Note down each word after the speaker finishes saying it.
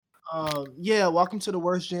Yeah, welcome to the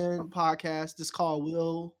Worst Gen podcast. This call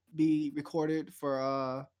will be recorded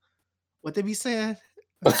for what they be saying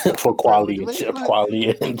for for quality what they call it?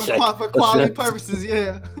 quality and check. For quality purposes.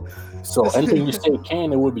 Yeah. So anything you say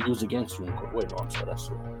can and will be used against you in court. Wait, no, I'm sorry, that's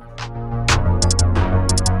it.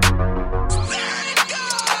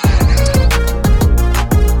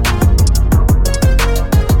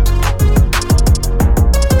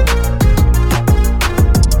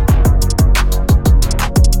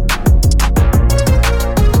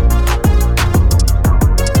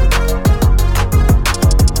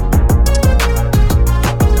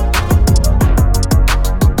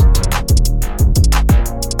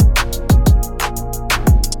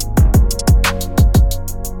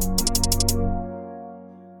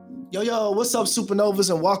 Yo, what's up, Supernovas,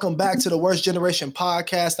 and welcome back to the Worst Generation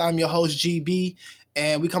podcast. I'm your host, GB,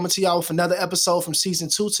 and we coming to y'all with another episode from season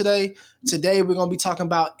 2 today. Today, we're going to be talking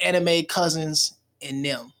about anime cousins and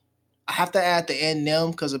them. I have to add the and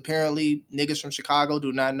them because apparently niggas from Chicago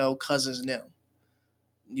do not know cousins and them.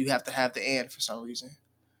 You have to have the and for some reason.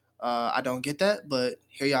 I don't get that, but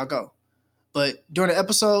here y'all go. But during the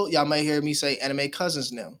episode, y'all may hear me say anime cousins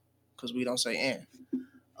and them because we don't say and.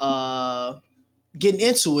 Getting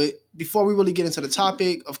into it, before we really get into the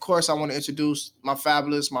topic, of course, I want to introduce my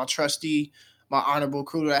fabulous, my trusty, my honorable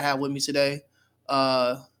crew that I have with me today.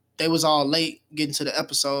 They was all late getting to the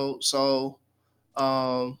episode, so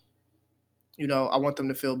I want them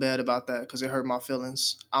to feel bad about that because it hurt my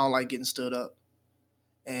feelings. I don't like getting stood up.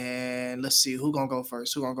 And let's see, who gonna go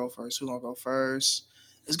first? It's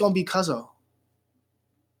gonna be Cuzzo.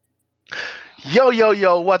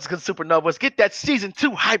 Yo, what's good, Supernovas? Get that season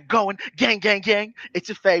 2 hype going. Gang. It's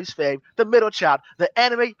your fave's fave, the middle child, the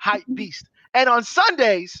anime hype beast. And on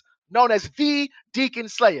Sundays, known as the Deacon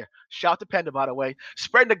Slayer. Shout out to Panda, by the way.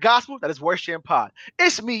 Spreading the gospel that is Worst Gen Pod.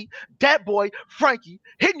 It's me, that boy, Frankie,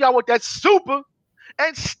 hitting y'all with that super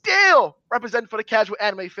and still representing for the casual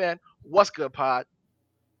anime fan. What's good, Pod?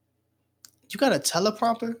 You got a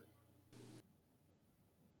teleprompter?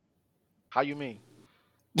 How you mean?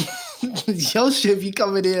 Your shit be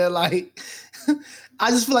coming in like I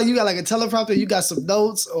just feel like you got like a teleprompter, you got some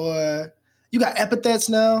notes, or you got epithets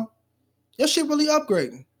now. Your shit really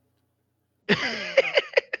upgrading. I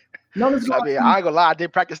ain't gonna lie, I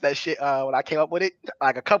did practice that shit when I came up with it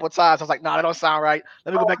like a couple of times. I was like, nah, that don't sound right.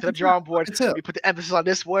 Let me go back to the drawing board. We put the emphasis on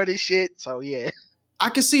this word and shit. So yeah. I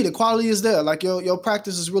can see the quality is there. Like your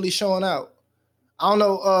practice is really showing out. I don't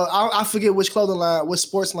know. I forget which clothing line, which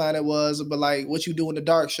sports line it was, but like what you do in the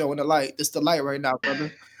dark, show in the light. It's the light right now,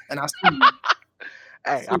 brother. And I see you.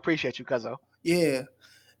 Hey, I appreciate you, Cuzzo. Yeah.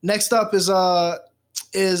 Next up is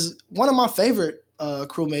one of my favorite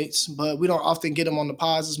crewmates, but we don't often get him on the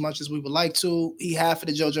pods as much as we would like to. He half of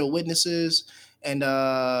the JoJo Witnesses, and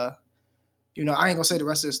I ain't gonna say the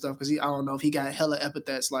rest of this stuff because I don't know if he got hella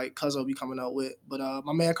epithets like Cuzzo be coming up with. But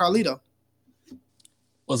my man Carlito.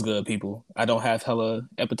 What's good, people? I don't have hella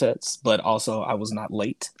epithets, but also I was not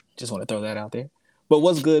late. Just want to throw that out there. But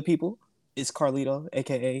what's good, people? It's Carlito,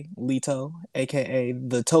 a.k.a. Lito, a.k.a.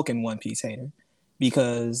 the token One Piece hater,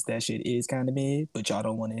 because that shit is kind of mid, but y'all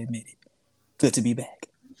don't want to admit it. Good to be back.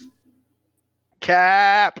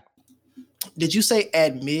 Cap. Did you say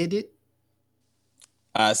admit it?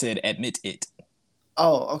 I said admit it.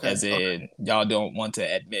 Oh, okay. As in, y'all don't want to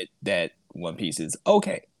admit that One Piece is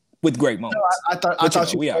okay. With great moments. No, I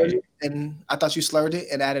thought you slurred it, and I thought you slurred it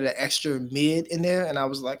and added an extra mid in there, and I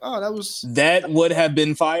was like, oh, that would have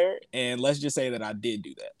been fire. And let's just say that I did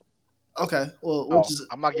do that. Okay, well,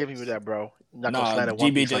 I'm not giving you that, bro. Not gonna slander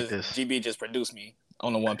One Piece like this. GB just produced me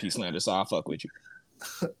on the One Piece slander, so I'll fuck with you.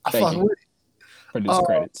 I fuck with it. Producer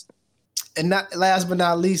credits. And not last but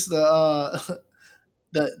not least, the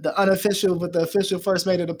unofficial but the official first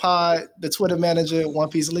mate of the pod, the Twitter manager, One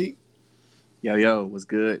Piece Leak. Yo, what's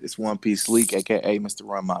good? It's One Piece Leak, a.k.a. Mr.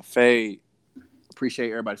 Run My Fade.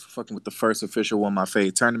 Appreciate everybody for fucking with the first official One My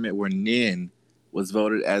Fade tournament where Nin was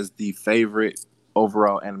voted as the favorite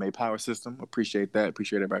overall anime power system. Appreciate that.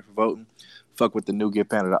 Appreciate everybody for voting. Fuck with the new Get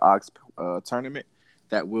Panda the Ox tournament.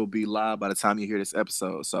 That will be live by the time you hear this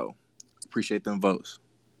episode. So appreciate them votes.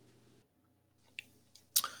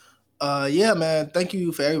 Yeah, man. Thank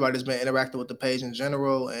you for everybody that's been interacting with the page in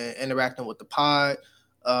general and interacting with the pod.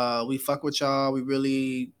 We fuck with y'all. We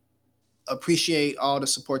really appreciate all the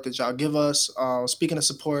support that y'all give us. Speaking of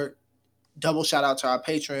support, double shout out to our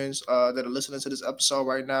patrons that are listening to this episode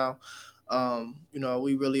right now.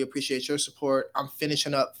 We really appreciate your support. I'm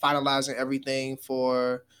finalizing everything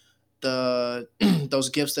for those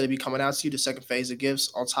gifts that will be coming out to you, the second phase of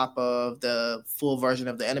gifts on top of the full version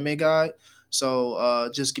of the anime guide.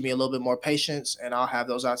 So just give me a little bit more patience and I'll have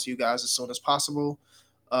those out to you guys as soon as possible.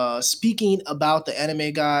 Speaking about the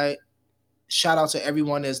anime guide, shout out to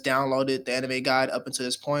everyone that's downloaded the anime guide up until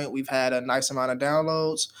this point. We've had a nice amount of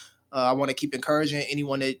downloads. I want to keep encouraging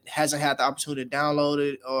anyone that hasn't had the opportunity to download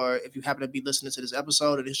it, or if you happen to be listening to this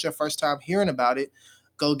episode and it's your first time hearing about it,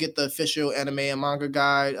 go get the official anime and manga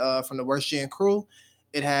guide from the Worst Gen crew.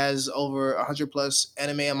 It has over 100 plus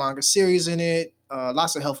anime and manga series in it.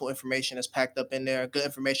 Lots of helpful information is packed up in there. Good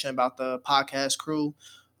information about the podcast crew.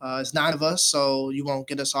 It's 9 of us, so you won't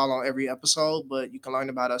get us all on every episode, but you can learn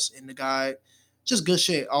about us in the guide. Just good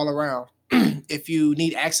shit all around. If you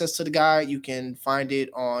need access to the guide, you can find it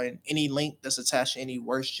on any link that's attached to any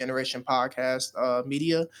Worst Generation podcast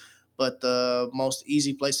media. But the most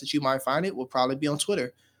easy place that you might find it will probably be on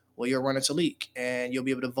Twitter, where you'll run into leak, and you'll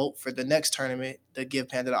be able to vote for the next tournament, the Give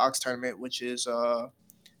Panda the Ox tournament, which is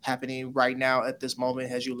happening right now at this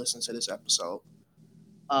moment as you listen to this episode.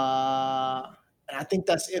 And I think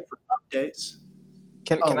that's it for updates.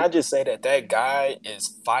 Can I just say that guy is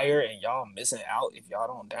fire and y'all missing out if y'all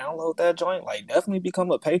don't download that joint? Like, definitely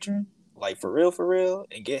become a patron, like for real,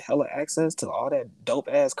 and get hella access to all that dope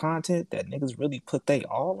ass content that niggas really put they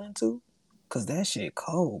all into. Cause that shit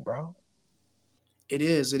cold, bro. It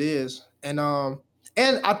is. And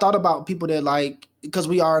I thought about people that, like, because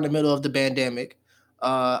we are in the middle of the pandemic,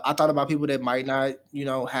 I thought about people that might not,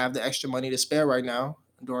 have the extra money to spare right now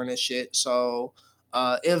during this shit. So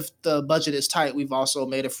if the budget is tight, we've also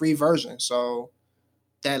made a free version. So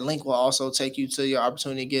that link will also take you to your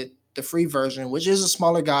opportunity to get the free version, which is a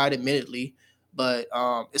smaller guide, admittedly, but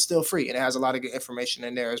it's still free and it has a lot of good information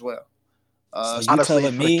in there as well. So you honestly, telling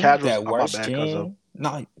for the me casuals, that oh, my Worst bad, Gen? Cuzzo.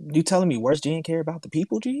 No, you telling me Worst Gen care about the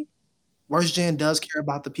people, G? Worst Gen does care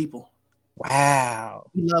about the people. Wow.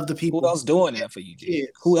 We love the people. Who else doing that for you, G? Yes.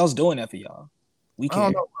 Who else doing that for y'all? We I don't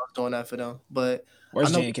care. know who else doing that for them, but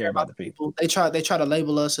Worst I know Gen we care about the people. They try to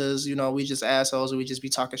label us as, we just assholes and we just be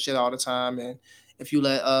talking shit all the time. And if you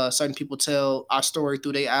let certain people tell our story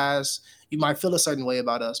through their eyes, you might feel a certain way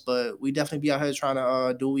about us. But we definitely be out here trying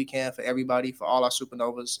to do what we can for everybody, for all our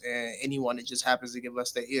supernovas, and anyone that just happens to give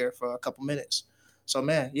us their ear for a couple minutes. So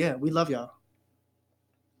man, yeah, we love y'all.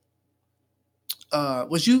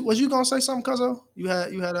 Was you gonna say something, Cuzzo? You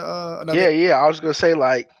had another. Yeah. I was gonna say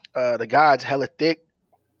like the guide's hella thick,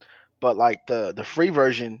 but like the free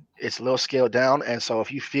version, it's a little scaled down. And so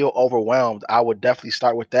if you feel overwhelmed, I would definitely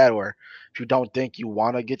start with that. Or if you don't think you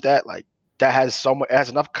want to get that, like that has it has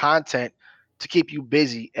enough content to keep you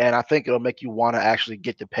busy. And I think it'll make you want to actually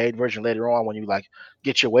get the paid version later on when you like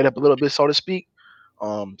get your weight up a little bit, so to speak.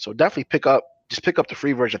 So definitely pick up the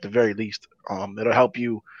free version at the very least. It'll help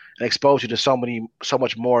you and expose you to so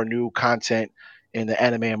much more new content in the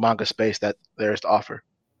anime and manga space that there is to offer.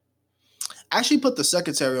 I actually put the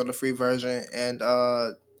secretary on the free version, and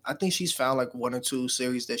I think she's found like 1 or 2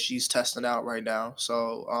 series that she's testing out right now.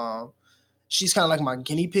 So she's kind of like my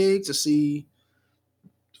guinea pig to see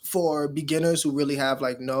for beginners who really have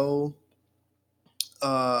like no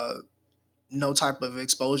type of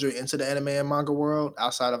exposure into the anime and manga world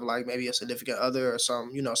outside of like maybe a significant other or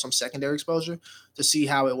some secondary exposure, to see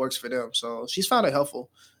how it works for them. So she's found it helpful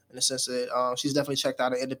in the sense that she's definitely checked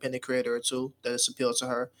out an independent creator or two that has appealed to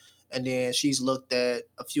her. And then she's looked at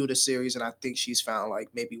a few of the series, and I think she's found like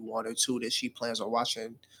maybe 1 or 2 that she plans on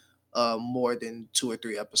watching more than 2 or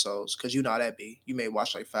 3 episodes. Because you know how that be. You may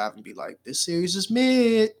watch like 5 and be like, this series is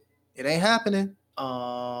mid. It ain't happening.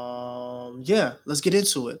 Yeah, let's get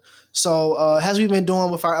into it. So as we've been doing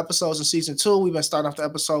with our episodes in season 2, we've been starting off the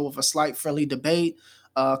episode with a slight friendly debate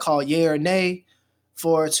called Yay or Nay.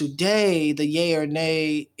 For today, the yay or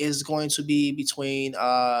nay is going to be between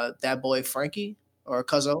that boy Frankie, or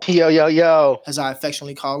Cuzzo, Yo. as I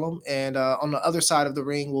affectionately call him. And on the other side of the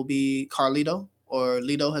ring will be Carlito, or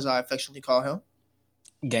Lito, as I affectionately call him.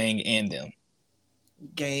 Gang and them.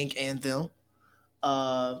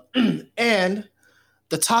 And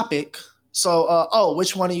the topic. So,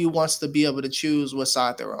 which one of you wants to be able to choose what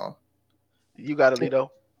side they're on? You got it, Lito.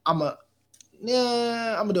 I'm gonna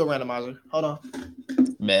do a randomizer. Hold on.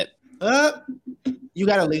 Bet. You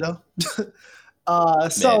got it, Lito.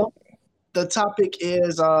 So the topic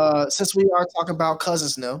is, since we are talking about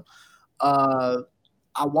cousins now,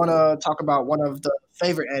 I want to talk about one of the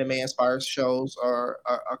favorite anime-inspired shows, or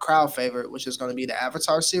a crowd favorite, which is going to be the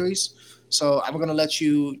Avatar series. So I'm going to let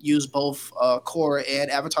you use both Korra and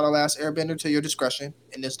Avatar: The Last Airbender to your discretion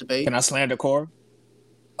in this debate. Can I slander Korra?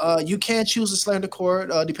 You can choose to slander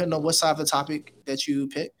Korra depending on what side of the topic that you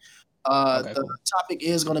pick. The topic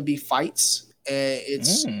is going to be fights. And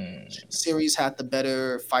its series had the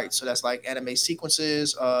better fights, so that's like anime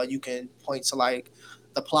sequences. You can point to like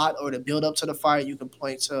the plot or the build up to the fight. You can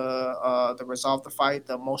point to the resolve the fight,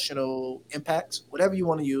 the emotional impact, whatever you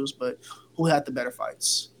want to use. But who had the better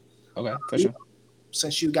fights? Okay, for sure.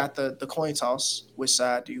 Since you got the coin toss, which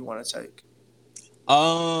side do you want to take?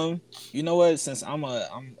 You know what? Since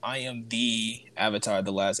I am the Avatar: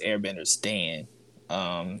 The Last Airbender stan.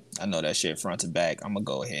 I know that shit front to back. I'm gonna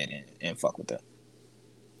go ahead and fuck with that.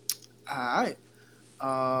 All right.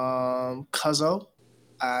 Cuzzo,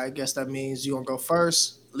 I guess that means you gonna go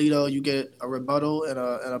first. Lito, you get a rebuttal and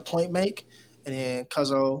a point make, and then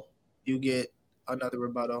Cuzzo, you get another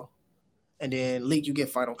rebuttal, and then Leak, you get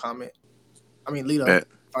final comment. I mean Lito, Bet.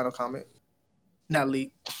 final comment. Not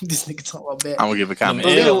Leak. This nigga talking about bet. I'm gonna give a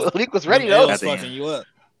comment. Leak was ready Them though. L's fucking you up.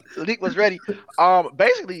 Leak was ready.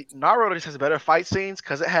 Basically, Naruto just has better fight scenes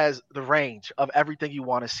because it has the range of everything you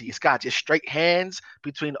want to see. It's got just straight hands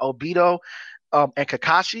between Obito and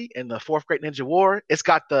Kakashi in the Fourth Great Ninja War. It's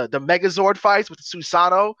got the Megazord fights with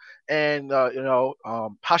Susanoo and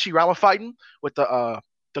Hashirama fighting with the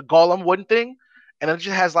Golem wooden thing, and it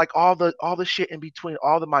just has like all the shit in between,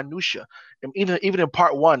 all the minutia. And even in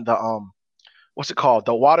part one, the what's it called?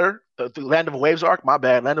 The water, the Land of Waves arc. My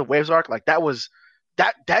bad, Land of Waves arc. Like that was.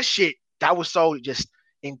 That shit, that was so just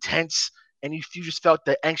intense, and you just felt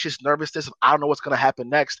the anxious nervousness of I don't know what's gonna happen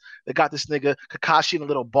next. They got this nigga Kakashi in a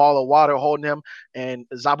little ball of water holding him, and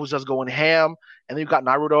Zabuza's going ham, and then you got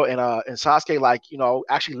Naruto and Sasuke like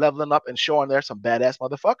actually leveling up and showing they're some badass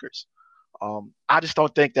motherfuckers. I just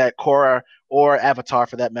don't think that Korra or Avatar,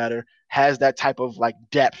 for that matter, has that type of like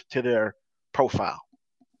depth to their profile.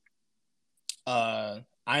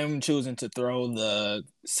 I'm choosing to throw the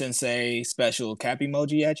Sensei special cap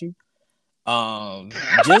emoji at you.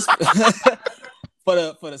 Just for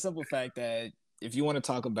the simple fact that if you want to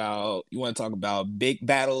talk about big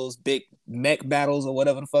battles, big mech battles, or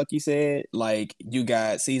whatever the fuck you said, like you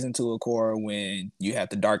got season 2 of Korra when you have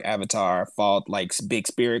the Dark Avatar fought like big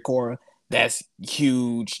spirit Korra. That's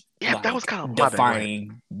huge. Yeah, like, that was kind of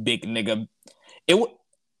defining big nigga.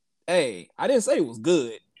 Hey, I didn't say it was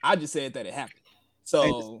good. I just said that it happened.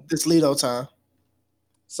 So this Lito time.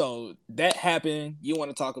 So that happened. You want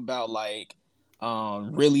to talk about like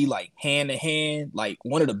really like hand to hand, like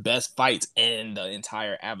one of the best fights in the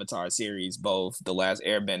entire Avatar series, both The Last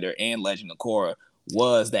Airbender and Legend of Korra,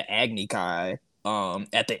 was the Agni Kai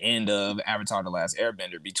at the end of Avatar: The Last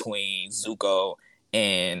Airbender between Zuko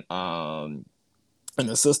and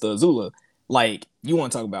the sister Azula. Like, you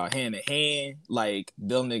want to talk about hand to hand? Like,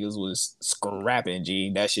 them niggas was scrapping,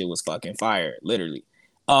 G. That shit was fucking fire, literally.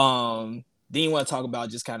 Then you want to talk about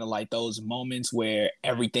just kind of like those moments where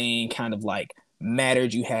everything kind of like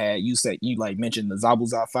mattered. You mentioned the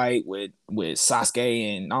Zabuza fight with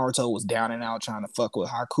Sasuke and Naruto was down and out trying to fuck with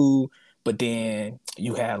Haku. But then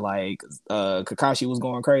you had like Kakashi was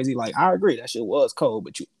going crazy. Like, I agree, that shit was cold,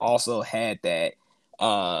 but you also had that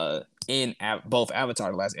in both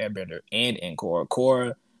Avatar: The Last Airbender and in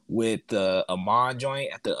Korra with the Amon joint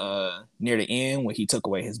at the near the end when he took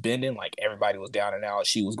away his bending, like everybody was down and out.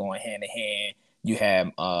 She was going hand to hand. You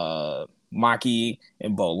had Maki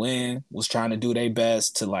and Bolin was trying to do their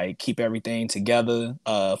best to like keep everything together,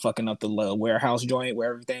 fucking up the warehouse joint where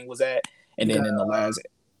everything was at. And then in the last,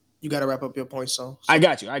 you got to wrap up your point, so I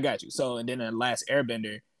got you. So and then in the Last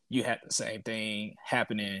Airbender, you had the same thing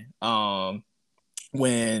happening.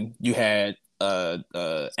 When you had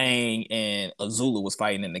Aang and Azula was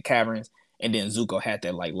fighting in the caverns, and then Zuko had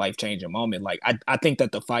that like life-changing moment. Like I think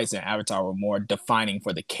that the fights in Avatar were more defining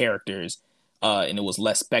for the characters, and it was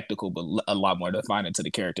less spectacle, but a lot more defining to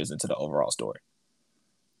the characters and to the overall story.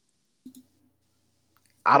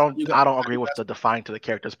 I don't agree with the defining to the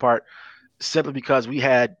characters part, simply because we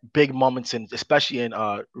had big moments especially in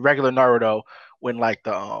regular Naruto when like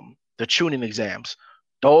the Chunin exams.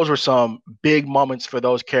 Those were some big moments for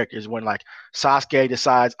those characters when like Sasuke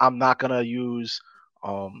decides I'm not gonna use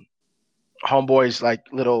Homeboy's like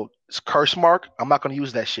little curse mark. I'm not gonna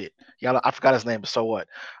use that shit. Yeah, I forgot his name, but so what?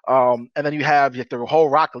 And then you have like the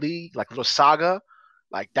whole Rock Lee like little saga.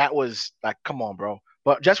 Like that was like, come on, bro.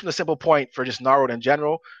 But just from the simple point for just Naruto in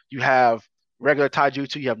general, you have regular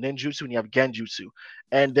taijutsu, you have ninjutsu, and you have genjutsu,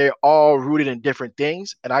 and they're all rooted in different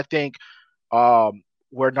things. And I think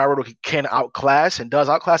where Naruto can outclass and does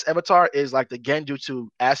outclass Avatar is like the genjutsu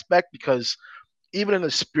aspect, because even in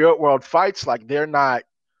the spirit world fights, like they're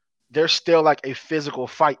still like a physical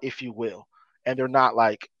fight, if you will, and they're not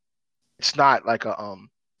like, it's not like a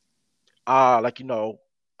like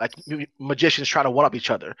magicians trying to one up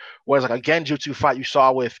each other. Whereas like a genjutsu fight you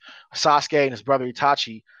saw with Sasuke and his brother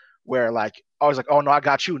Itachi, where like I was like, oh no, I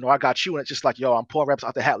got you, and it's just like, yo, I'm pulling reps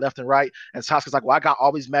out the hat left and right, and Sasuke's like, well, I got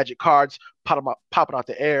all these magic cards popping out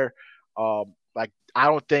the air. Like, I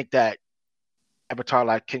don't think that Avatar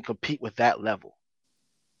like can compete with that level.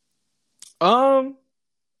 No,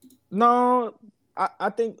 I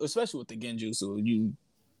think especially with the Genjutsu,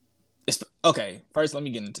 it's okay. First, let me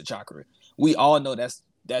get into chakra. We all know that's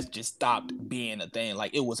just stopped being a thing.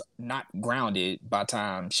 Like it was not grounded by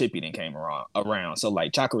time Shippuden came around. So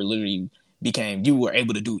like chakra literally became you were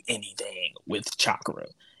able to do anything with chakra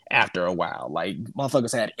after a while. Like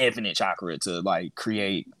motherfuckers had infinite chakra to like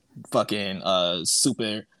create fucking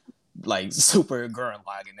super Gurren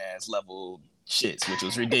Lagann ass level shits, which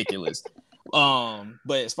was ridiculous.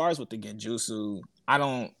 But as far as with the Genjutsu, I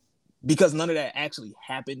don't because none of that actually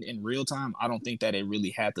happened in real time. I don't think that it really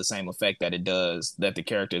had the same effect that it does that the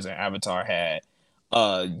characters in Avatar had.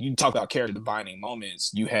 You talk about character defining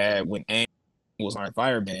moments. You had when Aang was on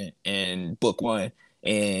Firebend in book 1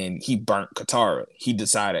 and he burnt Katara. He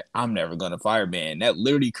decided I'm never gonna Firebend. That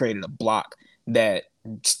literally created a block that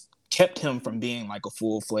kept him from being like a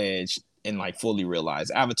full-fledged and like fully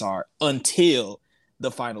realized Avatar until the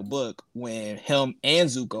final book when him and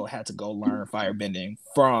Zuko had to go learn firebending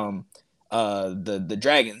from the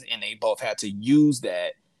dragons, and they both had to use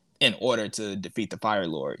that in order to defeat the Fire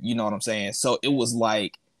Lord. You know what I'm saying? So it was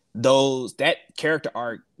like that character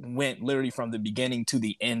arc went literally from the beginning to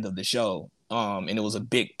the end of the show. And it was a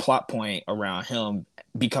big plot point around him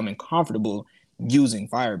becoming comfortable using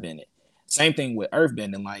firebending. Same thing with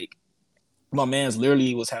earthbending. Like my man's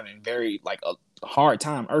literally was having very like a hard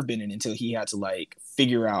time earthbending until he had to like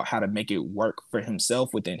figure out how to make it work for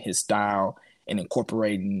himself within his style and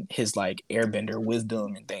incorporating his like airbender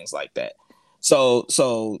wisdom and things like that.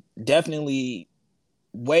 So definitely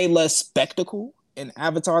way less spectacle in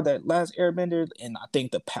Avatar that last airbender, and I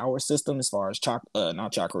think the power system as far as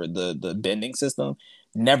not chakra, the bending system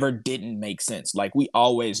never didn't make sense. Like we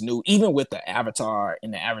always knew, even with the Avatar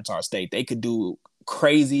in the Avatar state, they could do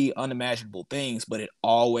crazy unimaginable things, but it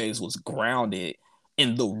always was grounded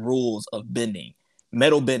in the rules of bending.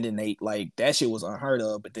 Metal bending, they like that shit was unheard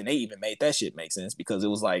of, but then they even made that shit make sense because it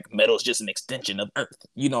was like metal's just an extension of earth.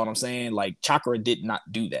 You know what I'm saying? Like chakra did not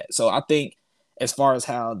do that. So I think as far as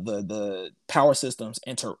how the power systems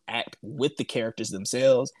interact with the characters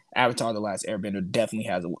themselves, Avatar: The Last Airbender definitely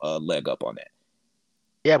has a leg up on that.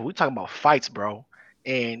 Yeah, but we talking about fights, bro,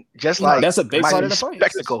 and just No, like that's a big part of the fight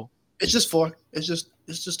fight. spectacle. It's just 4. It's just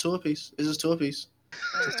 2 apiece. It's just 2 apiece.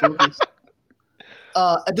 It's just 2 apiece.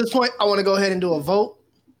 At this point, I want to go ahead and do a vote.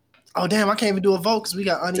 Oh damn, I can't even do a vote because we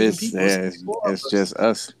got uneven people. It's just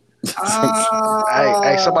us.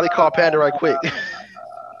 Hey, somebody call Panda right quick.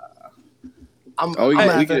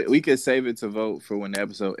 We could save it to vote for when the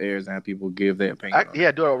episode airs and have people give their opinion.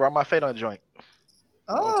 Yeah, do it around my fate on the joint.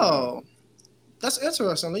 Oh, that's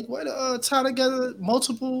interesting. Like, way to tie together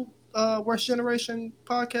multiple Worst Generation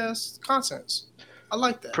podcast contents. I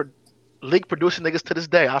like that. League producing niggas to this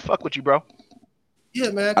day. I fuck with you, bro. Yeah,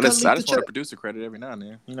 man. I just want a producer credit every now and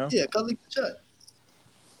then, you know? Yeah, go leak the chat.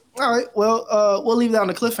 All right. Well, we'll leave that on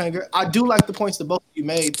the cliffhanger. I do like the points that both of you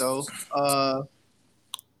made, though.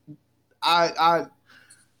 I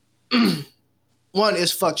one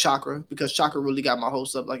is fuck Chakra because Chakra really got my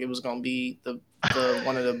hopes up like it was gonna be the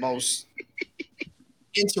one of the most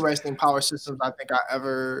interesting power systems I think I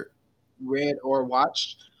ever read or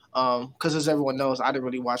watched. Because as everyone knows, I didn't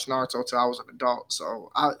really watch Naruto until I was an adult,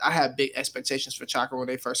 so I had big expectations for Chakra when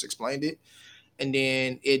they first explained it, and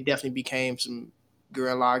then it definitely became some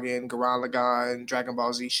Gurren Lagann, Dragon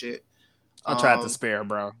Ball Z shit. I tried to spare,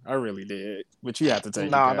 bro. I really did, but you have to take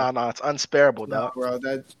it. No, it's unsparable, dog. Bro.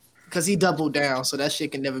 That because he doubled down, so that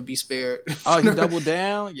shit can never be spared. Oh, he doubled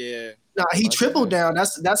down? Yeah. No, he tripled down.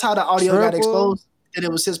 That's how the audio got exposed. And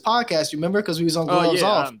it was his podcast, you remember? Because we was on Gloves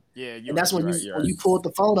Off. And that's when you pulled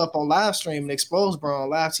the phone up on live stream and exposed, bro, on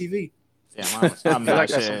live TV. Yeah, I'm like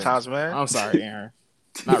that sometimes, man. I'm sorry, Aaron.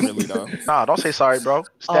 Not really, though. Nah, don't say sorry, bro.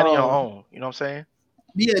 Stand on your own. You know what I'm saying?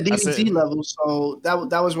 Yeah, DBT level. So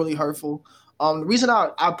that was really hurtful. The reason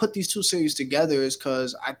I put these two series together is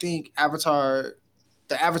because I think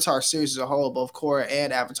the Avatar series as a whole, both Korra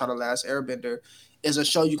and Avatar: The Last Airbender, is a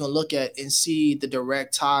show you can look at and see the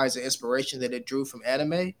direct ties and inspiration that it drew from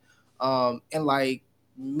anime. And like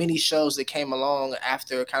many shows that came along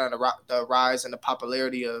after kind of the rise and the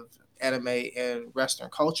popularity of anime and Western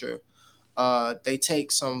culture, they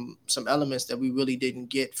take some elements that we really didn't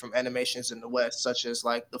get from animations in the West, such as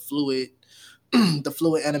like the fluid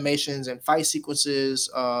animations and fight sequences,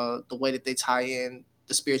 the way that they tie in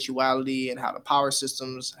the spirituality and how the power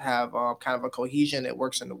systems have kind of a cohesion that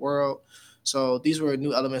works in the world. So these were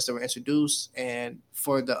new elements that were introduced, and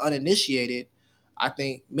for the uninitiated, I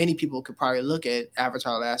think many people could probably look at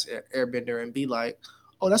Avatar: Last Airbender and be like,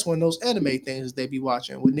 oh, that's one of those anime things they be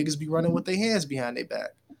watching where niggas be running with their hands behind their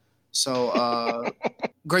back. So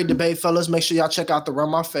great debate, fellas. Make sure y'all check out the Run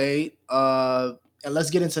My Fade. And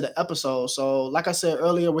let's get into the episode. So, like I said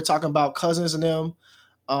earlier, we're talking about cousins and them.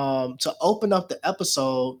 To open up the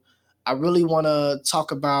episode, I really want to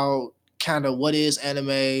talk about kind of what is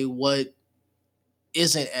anime, what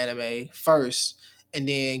isn't anime first, and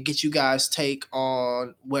then get you guys' take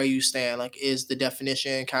on where you stand. Like, is the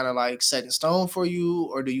definition kind of like set in stone for you,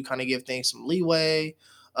 or do you kind of give things some leeway?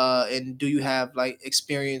 And do you have like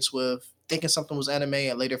experience with thinking something was anime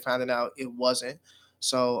and later finding out it wasn't?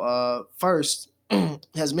 So, first,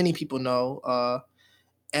 as many people know,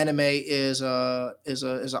 anime is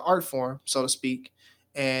an art form, so to speak,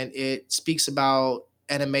 and it speaks about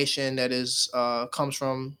animation that is comes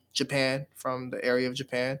from Japan, from the area of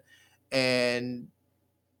Japan, and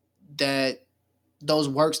that those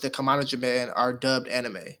works that come out of Japan are dubbed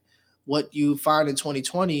anime. What you find in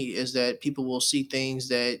 2020 is that people will see things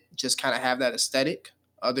that just kind of have that aesthetic.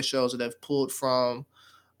 Other shows that have pulled from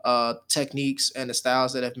techniques and the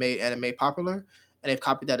styles that have made anime popular, and they've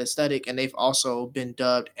copied that aesthetic, and they've also been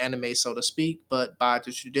dubbed anime, so to speak. But by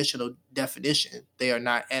the traditional definition, they are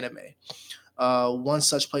not anime. One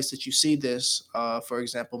such place that you see this, for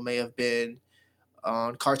example, may have been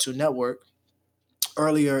on Cartoon Network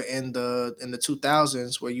earlier in the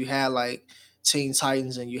 2000s, where you had like Teen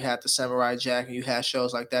Titans and you had the Samurai Jack and you had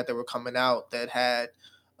shows like that were coming out that had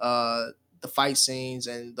uh, the fight scenes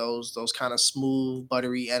and those kind of smooth,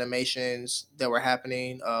 buttery animations that were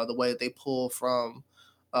happening. The way that they pull from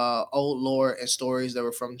old lore and stories that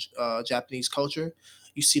were from Japanese culture,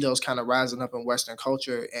 you see those kind of rising up in Western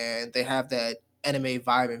culture, and they have that anime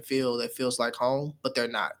vibe and feel that feels like home, but they're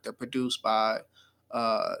not. They're produced by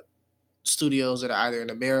uh, studios that are either in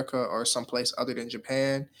America or someplace other than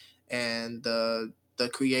Japan, and the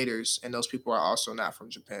creators and those people are also not from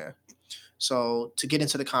Japan. So to get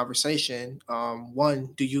into the conversation,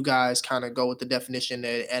 one, do you guys kind of go with the definition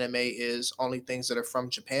that anime is only things that are from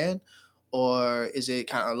Japan, or is it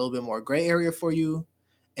kind of a little bit more gray area for you?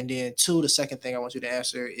 And then two, the second thing I want you to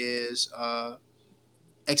answer is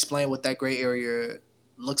explain what that gray area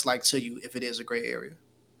looks like to you, if it is a gray area.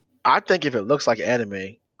 I think if it looks like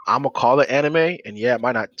anime, I'm gonna call it anime, and yeah, it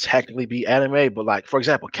might not technically be anime, but like for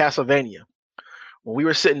example, Castlevania. When we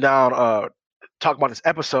were sitting down talking about this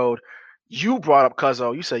episode, you brought up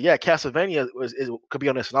Cuzzo. You said, yeah, Castlevania could be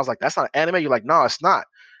on this, and I was like, that's not anime. You're like, no, it's not.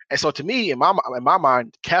 And so to me, in my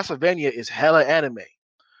mind, Castlevania is hella anime.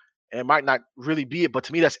 And it might not really be it, but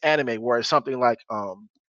to me, that's anime. Whereas something like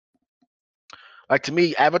to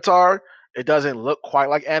me, Avatar, it doesn't look quite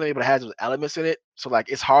like anime, but it has those elements in it. So like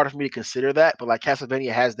it's harder for me to consider that. But like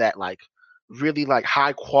Castlevania has that like really like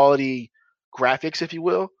high quality graphics, if you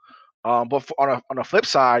will. But on a flip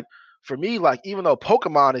side, for me, like even though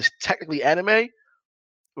Pokemon is technically anime,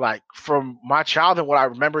 like from my childhood, what I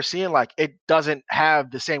remember seeing, like it doesn't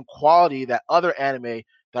have the same quality that other anime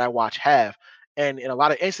that I watch have. And in a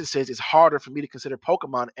lot of instances, it's harder for me to consider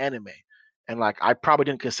Pokemon anime. And like I probably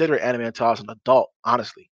didn't consider it anime until I was an adult,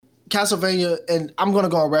 honestly. Castlevania, and I'm gonna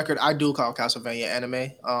go on record, I do call Castlevania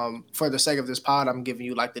anime. For the sake of this pod, I'm giving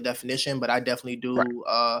you like the definition, but I definitely do.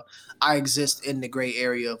 Right. I exist in the gray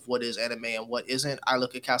area of what is anime and what isn't. I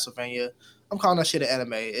look at Castlevania, I'm calling that shit an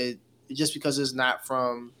anime. It just because it's not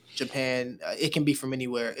from Japan, it can be from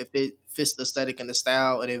anywhere if it fits the aesthetic and the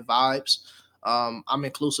style and it vibes. I'm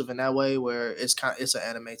inclusive in that way where it's an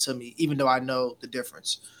anime to me, even though I know the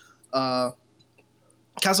difference.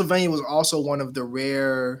 Castlevania was also one of the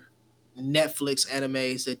rare Netflix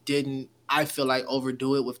animes that didn't, I feel like,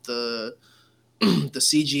 overdo it with the the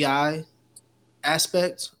CGI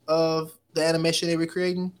aspect of the animation they were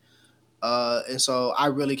creating. And so I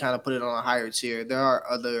really kind of put it on a higher tier. There are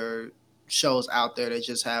other shows out there that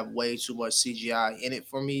just have way too much CGI in it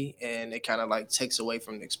for me, and it kind of like takes away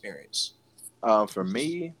from the experience. For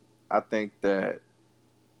me, I think that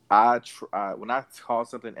when I call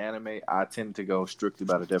something anime, I tend to go strictly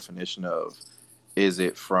by the definition of is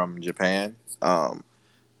it from Japan.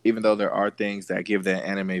 Even though there are things that give that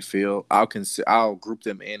anime feel, I'll group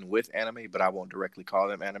them in with anime, but I won't directly call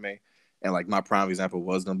them anime. And like my prime example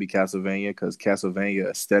was gonna be Castlevania, because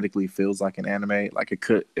Castlevania aesthetically feels like an anime. Like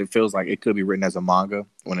it feels like it could be written as a manga,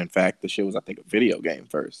 when in fact the shit was, I think, a video game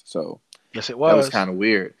first. So Yes, it that was was. kind of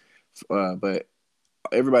weird. But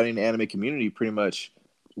everybody in the anime community pretty much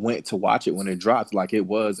went to watch it when it dropped like it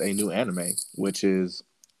was a new anime, which is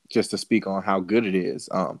just to speak on how good it is.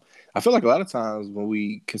 I feel like a lot of times when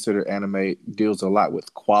we consider anime, deals a lot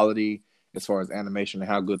with quality as far as animation and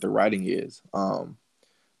how good the writing is.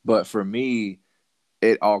 But for me,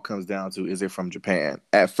 it all comes down to, is it from Japan?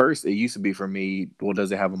 At first, it used to be for me, well,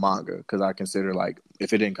 does it have a manga? Because I consider, like,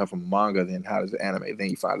 if it didn't come from a manga, then how does it anime? Then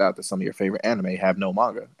you find out that some of your favorite anime have no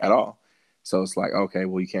manga at all. So it's like, okay,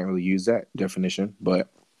 well, you can't really use that definition. But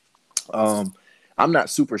I'm not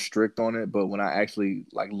super strict on it. But when I actually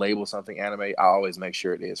like label something anime, I always make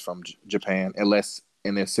sure it is from Japan, unless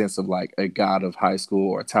in the sense of like a God of High School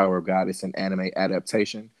or a Tower of God, it's an anime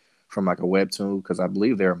adaptation from like a webtoon, because I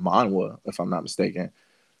believe they're manhwa, if I'm not mistaken.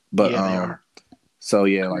 But Yeah, they are. so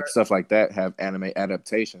yeah, like stuff like that have anime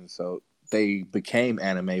adaptations. So they became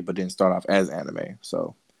anime, but didn't start off as anime.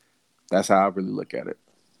 So that's how I really look at it.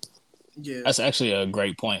 Yeah. That's actually a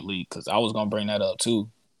great point, Lee, because I was gonna bring that up too.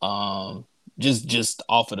 Just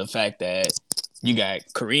off of the fact that you got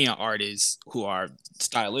Korean artists who are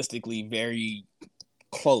stylistically very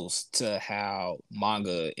close to how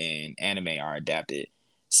manga and anime are adapted.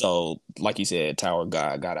 So, like you said, Tower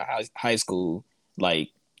God got a high school.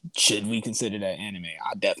 Like, should we consider that anime?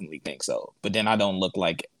 I definitely think so. But then I don't look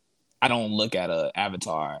at a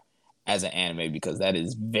Avatar as an anime, because that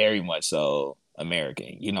is very much so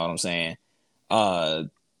American. You know what I'm saying? Uh,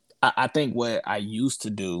 I think what I used to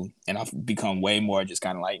do, and I've become way more just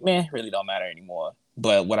kind of like, man, really don't matter anymore.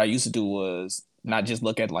 But what I used to do was not just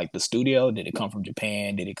look at like the studio. Did it come from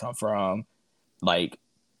Japan? Did it come from like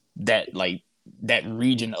that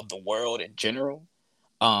region of the world in general?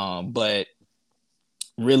 But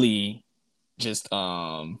really just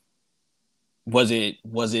was it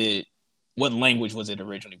what language was it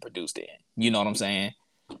originally produced in? You know what I'm saying?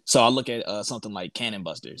 So I look at something like Cannon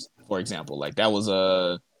Busters, for example. Like that was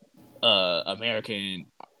a American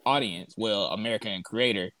audience, well, American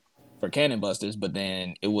creator for Cannon Busters, but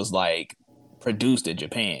then it was like produced in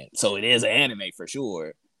Japan. So it is an anime for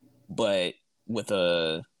sure, but with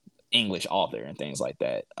a English author and things like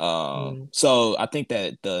that. So I think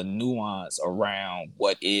that the nuance around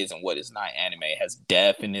what is and what is not anime has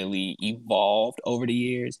definitely evolved over the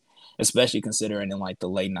years, especially considering in like the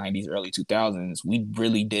late 90s, early 2000s, we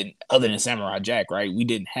really didn't, other than Samurai Jack, right? We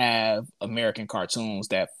didn't have American cartoons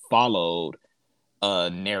that followed a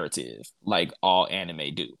narrative like all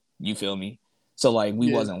anime do. You feel me? So like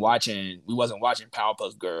we wasn't watching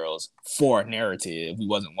Powerpuff Girls for a narrative. We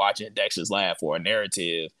wasn't watching Dexter's Lab for a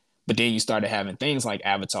narrative. But then you started having things like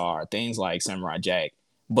Avatar, things like Samurai Jack.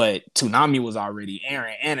 But Toonami was already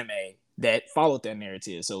airing anime that followed that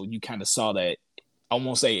narrative. So you kind of saw that, I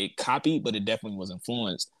won't say it copied, but it definitely was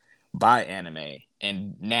influenced by anime.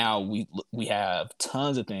 And now we have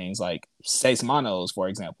tons of things like Seis Manos, for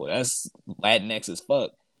example. That's Latinx as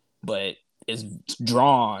fuck, but it's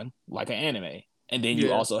drawn like an anime. And then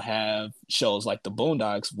you also have shows like The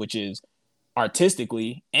Boondocks, which is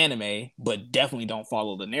artistically anime, but definitely don't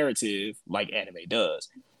follow the narrative like anime does.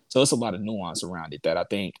 So it's a lot of nuance around it that I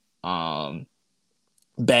think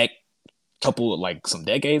back couple like some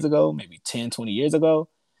decades ago, maybe 10, 20 years ago,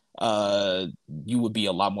 you would be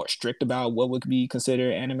a lot more strict about what would be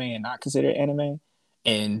considered anime and not considered anime.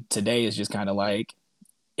 And today it's just kind of like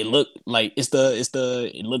it looked like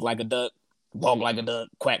it looked like a duck, walk like a duck,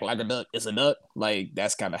 quack like a duck, it's a duck. Like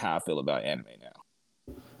that's kind of how I feel about anime now.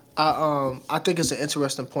 I think it's an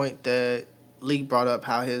interesting point that Lee brought up,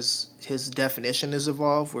 how his definition has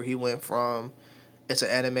evolved, where he went from it's an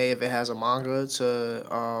anime if it has a manga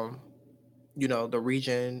to the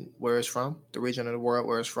region where it's from, the region of the world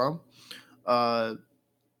where it's from. Uh,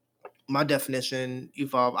 my definition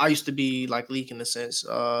evolved. I used to be like Leak in the sense,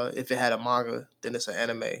 if it had a manga, then it's an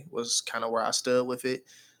anime, was kind of where I stood with it.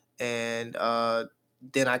 And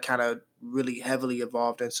then I kind of really heavily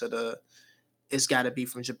evolved into it's got to be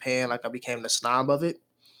from Japan. Like I became the snob of it.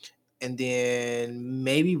 And then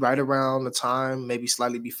maybe right around the time, maybe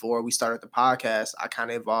slightly before we started the podcast, I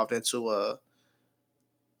kind of evolved into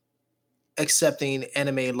accepting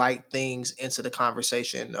anime like things into the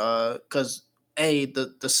conversation. Because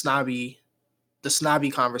the snobby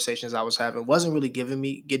conversations I was having wasn't really getting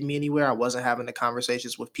me anywhere. I wasn't having the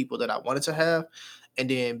conversations with people that I wanted to have. And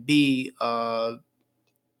then B,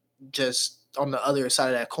 just on the other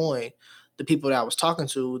side of that coin, the people that I was talking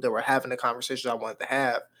to that were having the conversations I wanted to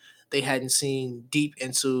have, they hadn't seen deep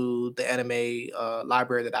into the anime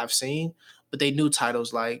library that I've seen, but they knew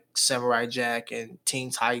titles like Samurai Jack and Teen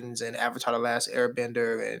Titans and Avatar: The Last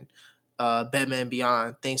Airbender and Batman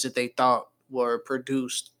Beyond, things that they thought were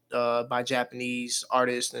produced by Japanese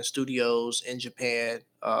artists and studios in Japan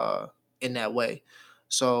in that way.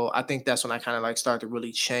 So I think that's when I kind of like started to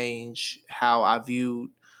really change how I viewed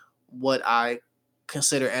what I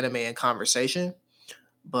consider anime in conversation.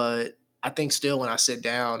 But I think still when I sit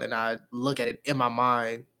down and I look at it in my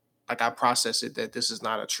mind, like I process it that this is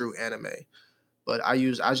not a true anime. but I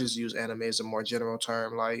just use anime as a more general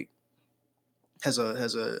term, like as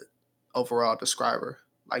a overall describer.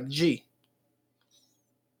 Like G.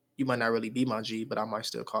 You might not really be my G, but I might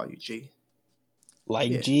still call you G.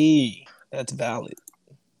 Like Yeah. G. That's valid.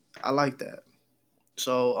 I like that.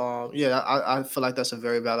 So I feel like that's a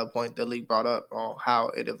very valid point that Lee brought up on how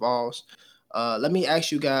it evolves. Let me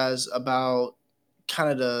ask you guys about kind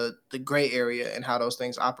of the gray area and how those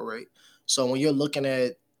things operate. So when you're looking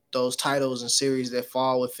at those titles and series that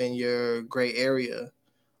fall within your gray area,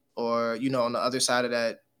 or on the other side of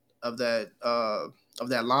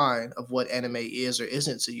that line of what anime is or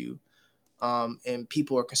isn't to you, and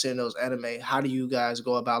people are considering those anime, how do you guys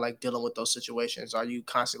go about like dealing with those situations? Are you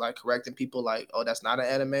constantly like correcting people like, oh, that's not an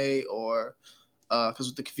anime? Or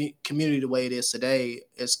because with the community the way it is today,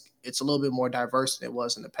 it's a little bit more diverse than it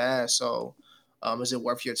was in the past. So is it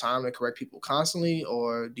worth your time to correct people constantly,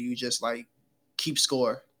 or do you just like keep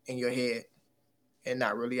score in your head and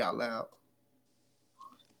not really out loud?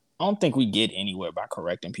 I don't think we get anywhere by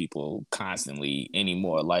correcting people constantly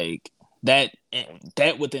anymore. Like that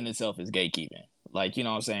within itself is gatekeeping. Like, you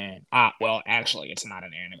know what I'm saying? Well, actually, it's not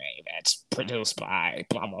an anime that's produced by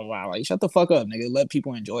blah blah blah. Like, shut the fuck up, nigga. Let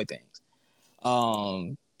people enjoy things.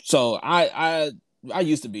 So I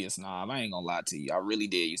used to be a snob. I ain't gonna lie to you. I really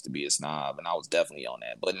did used to be a snob, and I was definitely on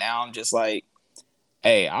that. But now I'm just like,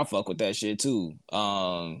 hey, I fuck with that shit too.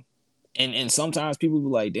 And sometimes people be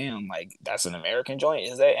like, damn, like that's an American joint.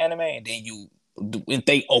 Is that anime? And then if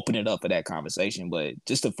they open it up for that conversation, but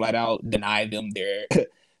just to flat out deny them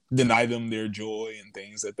their joy and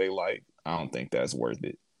things that they like, I don't think that's worth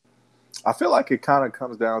it. I feel like it kind of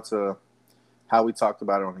comes down to how we talked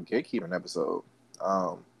about it on the gatekeeping episode.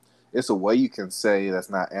 It's a way you can say that's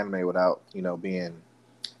not anime without, being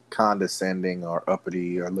condescending or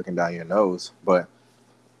uppity or looking down your nose. But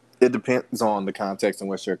it depends on the context in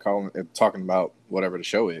which they're talking about whatever the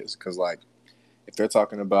show is. Because, like, if they're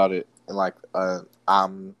talking about it and, like,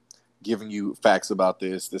 I'm giving you facts about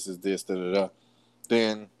this is this, da-da-da,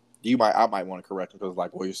 then I might want to correct them because,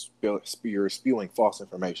 like, well, you're spewing false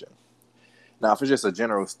information. Now, if it's just a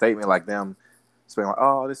general statement like them saying, like,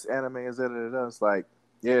 oh, this anime is da-da-da-da, it's like,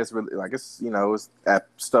 yeah, it's really, like, it's, it's at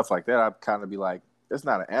stuff like that, I'd kind of be like, it's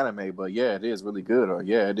not an anime, but yeah, it is really good, or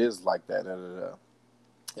yeah, it is like that, da-da-da.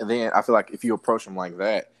 And then I feel like if you approach them like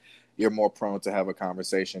that, you're more prone to have a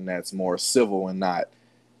conversation that's more civil and not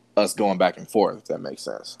us going back and forth, if that makes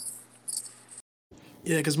sense.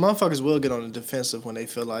 Yeah, because motherfuckers will get on the defensive when they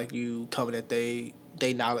feel like you coming at they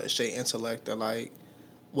knowledge, their intellect, or like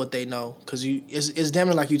what they know. Because it's damn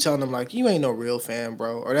near like you telling them like, you ain't no real fan,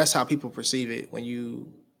 bro. Or that's how people perceive it when you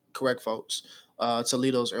correct folks. To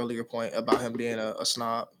Lito's earlier point about him being a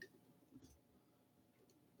snob.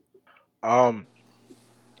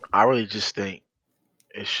 I really just think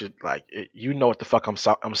it should what the fuck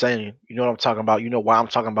I'm saying. You know what I'm talking about. You know why I'm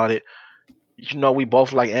talking about it. We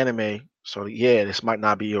both like anime, so yeah, this might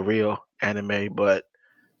not be a real anime, but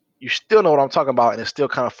you still know what I'm talking about, and it still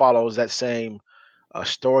kind of follows that same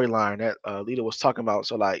storyline that Lita was talking about.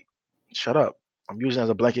 So like, shut up. I'm using it as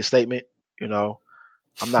a blanket statement. I'm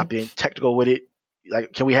not being technical with it.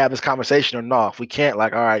 Like, can we have this conversation or not? If we can't,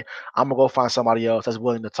 like, all right, I'm gonna go find somebody else that's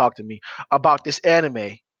willing to talk to me about this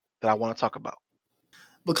anime that I want to talk about.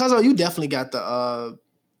 Because you definitely got the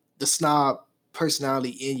snob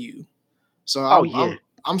personality in you. So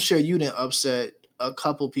I'm sure you didn't upset a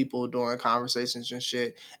couple people during conversations and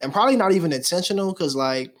shit, and probably not even intentional. Because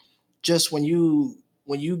like, just when you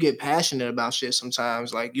get passionate about shit,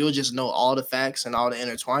 sometimes like you'll just know all the facts and all the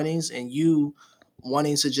intertwinings, and you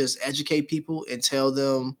wanting to just educate people and tell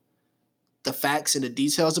them the facts and the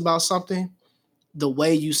details about something. The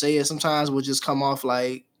way you say it sometimes will just come off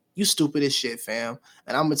like you stupid as shit, fam.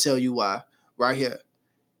 And I'm gonna tell you why right here.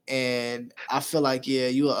 And I feel like, yeah,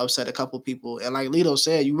 you will upset a couple people. And like Lito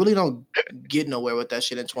said, you really don't get nowhere with that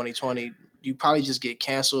shit in 2020. You probably just get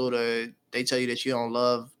canceled, or they tell you that you don't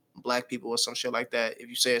love black people or some shit like that if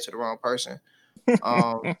you say it to the wrong person.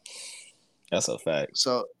 That's a fact.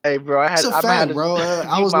 So, hey, bro, I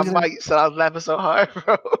was my mic, so I was laughing so hard,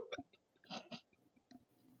 bro.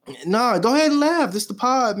 No, go ahead and laugh. This the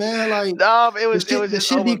pod, man. Like, no, it was this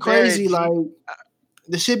should be crazy. Like,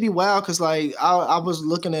 this should be wild because, like, I was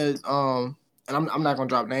looking at and I'm not gonna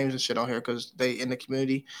drop names and shit on here because they in the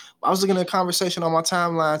community. I was looking at a conversation on my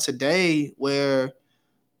timeline today where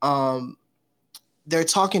they're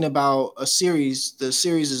talking about a series. The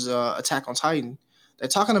series is Attack on Titan. They're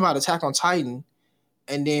talking about Attack on Titan,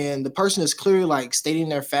 and then the person is clearly like stating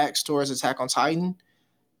their facts towards Attack on Titan.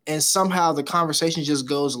 And somehow the conversation just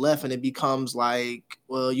goes left and it becomes like,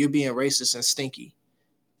 well, you're being racist and stinky.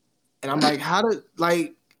 And I'm like,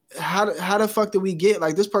 how the fuck did we get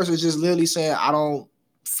like this person is just literally saying I don't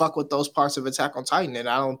fuck with those parts of Attack on Titan and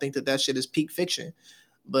I don't think that shit is peak fiction.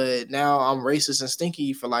 But now I'm racist and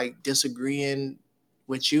stinky for like disagreeing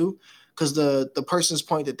with you because the person's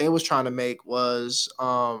point that they was trying to make was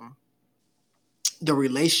the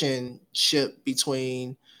relationship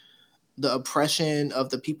between the oppression of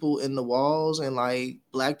the people in the walls and like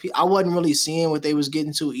black people. I wasn't really seeing what they was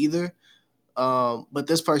getting to either. But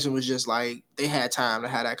this person was just like, they had time to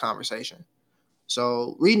have that conversation.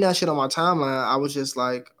 So reading that shit on my timeline, I was just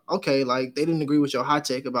like, okay, like they didn't agree with your hot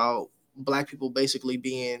take about black people basically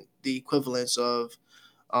being the equivalents of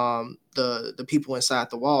the people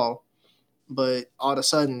inside the wall. But all of a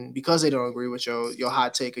sudden, because they don't agree with your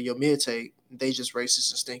hot take or your mid take, they just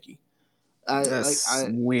racist and stinky. That's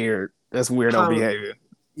weird. That's weirdo behavior.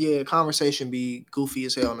 Yeah, conversation be goofy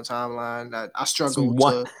as hell on the timeline. I struggle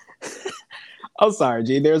to. I'm sorry,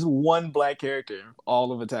 G. There's one black character in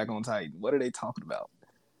all of Attack on Titan. What are they talking about?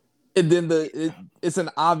 And then it's an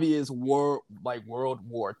obvious World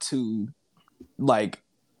War II like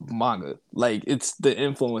manga. Like it's the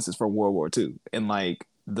influences from World War II, and like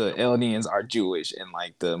the Eldians are Jewish, and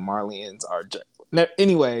like the Marlians are.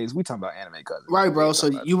 Anyways, we talking about anime cousins, right, bro? So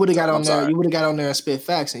you would have got on there. You would have got on there and spit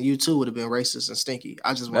facts, and you too would have been racist and stinky.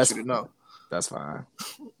 I just want you to know. That's fine.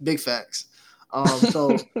 Big facts.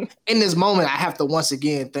 So in this moment, I have to once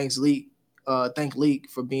again thank Leak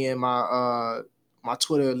for being my my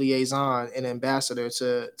Twitter liaison and ambassador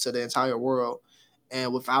to the entire world.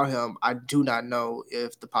 And without him, I do not know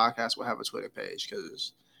if the podcast will have a Twitter page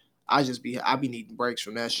because I be needing breaks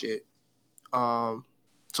from that shit. So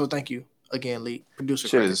thank you again, Leak. Producer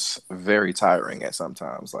shit is very tiring at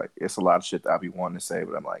sometimes. Like it's a lot of shit that I be wanting to say,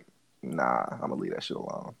 but I'm like, nah, I'm gonna leave that shit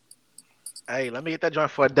alone. Hey, let me get that joint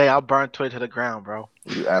for a day. I'll burn Twitter to the ground, bro.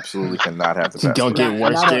 You absolutely cannot have the best. Don't get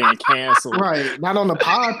worse getting canceled. Right. Not on the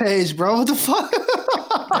pod page, bro. What the fuck?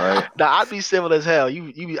 Right. Nah, I'd be civil as hell.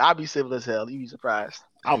 I'd be civil as hell. You'd be surprised.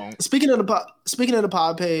 I won't. Speaking of the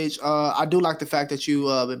pod page, I do like the fact that you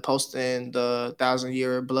been posting the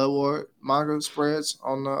 1,000-year Blood War manga spreads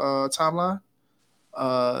on the timeline.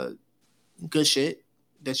 Good shit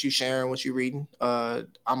that you sharing what you reading. I'm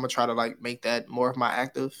gonna try to like make that more of my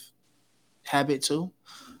active habit too.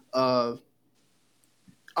 I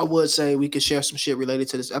would say we could share some shit related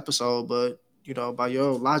to this episode, but you know, by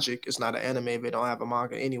your logic, it's not an anime if it don't have a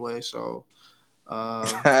manga anyway. So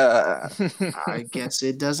I guess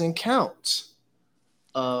it doesn't count.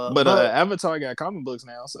 But Avatar got comic books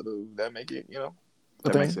now, so that make it, you know,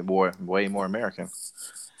 that makes it way more American.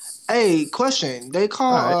 Hey, question. They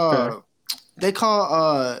call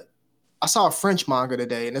I saw a French manga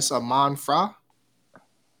today, and it's a Manfra.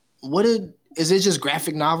 Is it just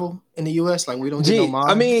graphic novel in the US? Like we don't get no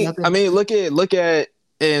manga. I mean, look at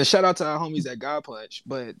and shout out to our homies at God Punch,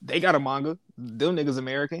 but they got a manga. Them niggas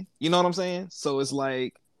American. You know what I'm saying? So it's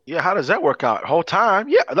like, yeah, how does that work out? Whole time?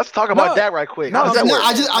 Yeah, let's talk about that right quick.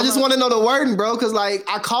 I just want to know the wording, bro, because like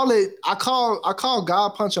I call God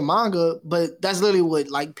Punch a manga, but that's literally what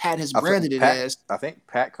like Pat has branded it as. I think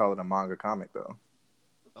Pat called it a manga comic though.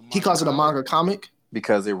 He calls it a manga comic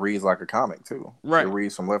because it reads like a comic too. Right, it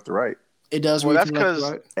reads from left to right. It does. Well, read that's from left to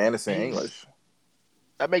because right. And it's in English.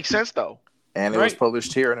 That makes sense though. And it was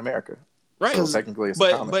published here in America. Right. So technically it's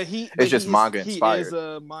a comic. But it's just manga inspired. He is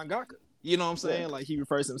a mangaka. You know what I'm saying? Yeah. Like he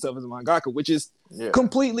refers to himself as a mangaka, which is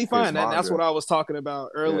completely fine. And that's what I was talking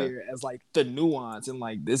about earlier as like the nuance. And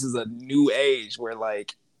like this is a new age where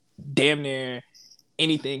like damn near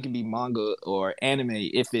anything can be manga or anime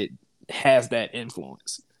if it has that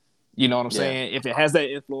influence. You know what I'm saying? If it has that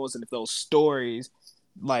influence and if those stories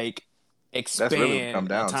like expand, that's really come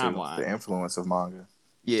down timeline. To the influence of manga.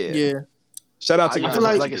 Yeah. Shout out to I feel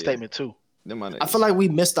like a statement too. I feel like we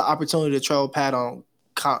missed the opportunity to troll Pat on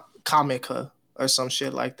Comica or some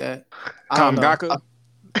shit like that. Kamgaka?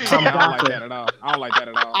 I don't like that at all. I don't like that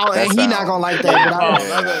at all. Oh, and he not gonna like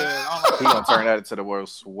that. He gonna turn that into the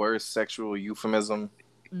worst sexual euphemism.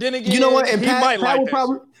 Then again, you know what? And Pat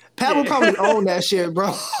would probably own that shit, bro.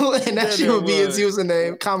 And that shit would be his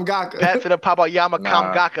username, Kamgaka. Pat finna pop out Yama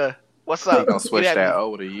Kamgaka. What's up? He gonna switch that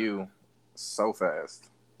O to U so fast.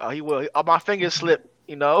 Oh, he will. Oh, my fingers slip.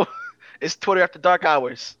 You know, it's Twitter after dark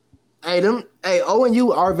hours. Hey, O and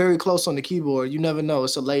U are very close on the keyboard. You never know.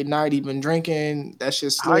 It's a late night, even drinking. That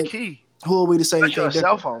shit's slick. High key. Who are we to say anything different?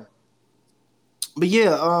 Cell phone. But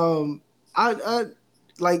yeah, I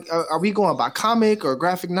like, are we going by comic or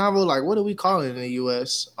graphic novel? Like, what are we calling it in the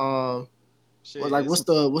US? Like, what's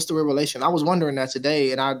the real relation? I was wondering that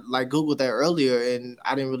today, and I like Googled that earlier, and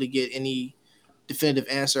I didn't really get any definitive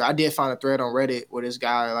answer. I did find a thread on Reddit where this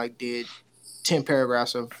guy like did 10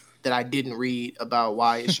 paragraphs of that I didn't read about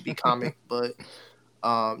why it should be comic. But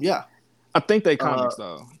yeah. I think they comics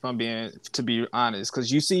though, if I'm to be honest, because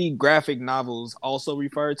you see graphic novels also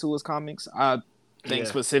referred to as comics. I think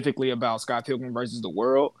specifically about Scott Pilgrim versus the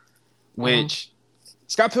World, which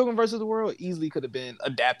Scott Pilgrim versus the World easily could have been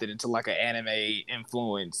adapted into like an anime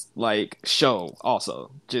influence like show.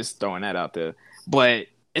 Also, just throwing that out there, but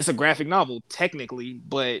it's a graphic novel technically,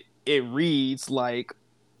 but it reads like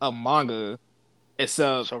a manga.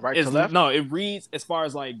 So right to left? No, it reads as far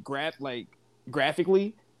as like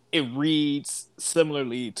graphically. It reads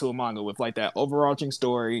similarly to a manga with like that overarching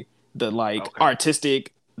story, the like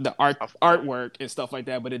artistic, the artwork and stuff like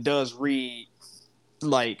that. But it does read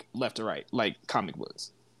like left to right, like comic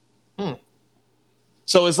books.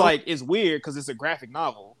 So it's like it's weird because it's a graphic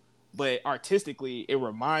novel, but artistically it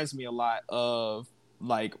reminds me a lot of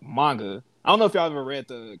like manga. I don't know if y'all ever read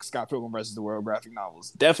the Scott Pilgrim versus the World graphic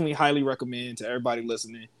novels. Definitely highly recommend to everybody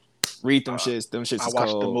listening. Read them shits. Them shits. I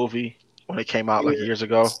watched the movie when it came out like years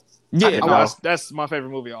ago. Yeah, that's my favorite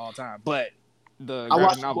movie of all time. But the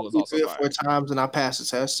graphic novel is also 3 or 4 times and I passed the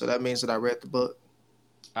test, so that means that I read the book.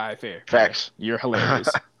 All right, fair. Facts. You're hilarious.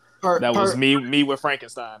 That was me with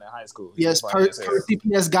Frankenstein in high school. Yes, per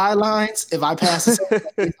CPS guidelines, if I pass the test,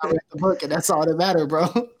 that means I read the book, and that's all that matters, bro.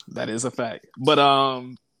 That is a fact. But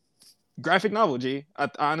graphic novel, G. I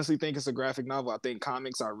honestly think it's a graphic novel. I think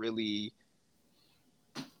comics are really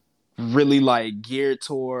like geared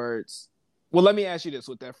towards. Well, let me ask you this: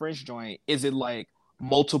 with that French joint, is it like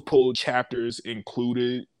multiple chapters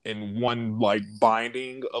included in one like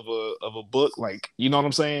binding of a book? Like, you know what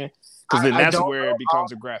I'm saying? Because then that's where it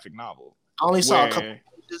becomes a graphic novel. I only saw a couple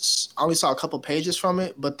pages. I only saw a couple pages from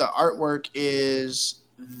it, but the artwork is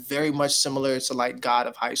very much similar to like God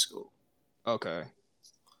of High School. Okay.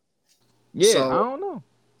 Yeah, so, I don't know.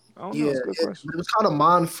 Yeah, it was called a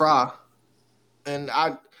Man Fra, and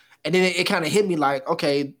then it kind of hit me like,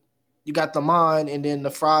 okay, you got the Man, and then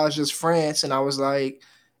the Fra is just France, and I was like,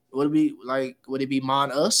 would it be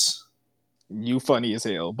Man Us? You funny as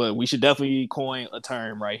hell, but we should definitely coin a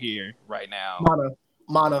term right here, right now.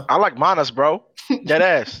 Mana. I like Manas, bro. Dead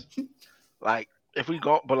ass. Like if we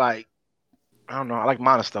go, but like I don't know. I like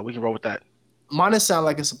Manas though. We can roll with that. Mana sound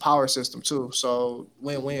like it's a power system too, so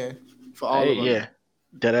win-win for all of us. Yeah,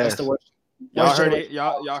 dead ass. That's the worst. Y'all heard it.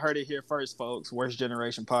 Y'all heard it here first, folks. Worst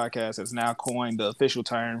Generation Podcast has now coined the official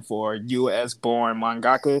term for U.S.-born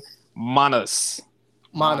mangaka, Manas.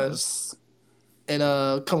 And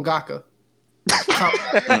Kongaka.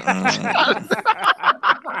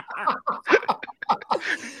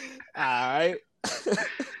 All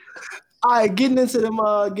right, getting into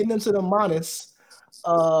the Manas.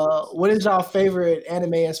 What is y'all favorite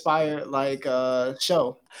anime inspired like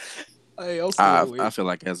show? I feel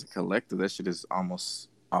like as a collective, that shit is almost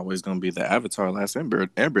always gonna be the Avatar: Last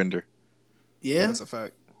Airbender. Yeah, that's a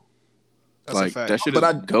fact. That shit is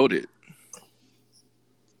goated.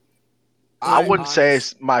 I wouldn't say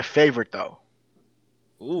it's my favorite though.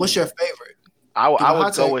 Ooh. What's your favorite? I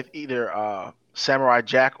would go with either Samurai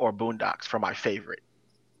Jack or Boondocks for my favorite.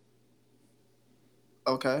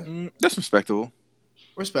 Okay, that's respectable.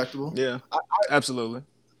 Yeah, absolutely.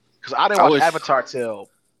 Because I didn't watch Avatar till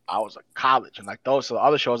I was in college, and like those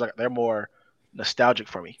other shows, like they're more nostalgic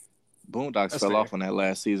for me. Boondocks fell off on that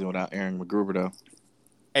last season without Aaron McGruber though.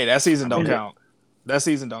 Hey, that season don't count. That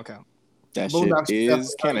season don't count. That Boondocks shit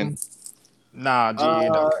is canon. Nah, G,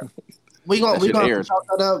 don't. We're gonna have to chalk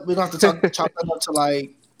that up. We're gonna have to chalk that up to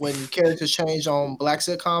like when characters change on black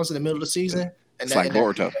sitcoms in the middle of the season, and it's like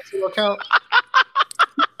Boruto.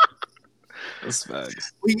 That's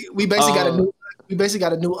facts. We basically got a new. We basically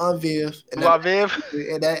got a new Viv, and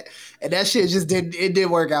that shit just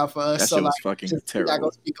didn't work out for us. That shit was fucking terrible. I'm not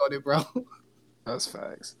gonna speak on it, bro. That's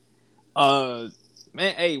facts.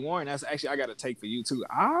 Man, hey Warren, that's actually I got a take for you too.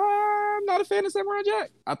 I'm not a fan of Samurai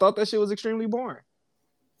Jack. I thought that shit was extremely boring,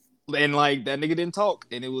 and like that nigga didn't talk,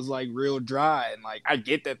 and it was like real dry. And like I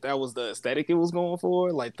get that was the aesthetic it was going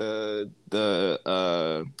for, like the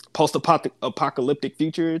post-apocalyptic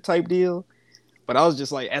future type deal. But I was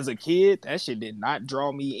just like, as a kid, that shit did not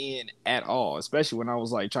draw me in at all, especially when I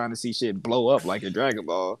was like trying to see shit blow up like in Dragon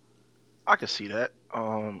Ball. I could see that.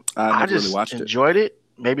 I just really watched enjoyed it,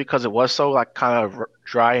 maybe because it was so like kind of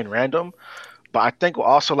dry and random. But I think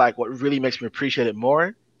also like what really makes me appreciate it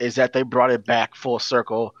more is that they brought it back full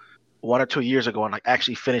circle 1 or 2 years ago and like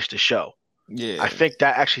actually finished the show. Yeah, I think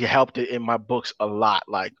that actually helped it in my books a lot,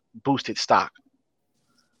 like boosted stock.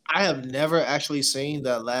 I have never actually seen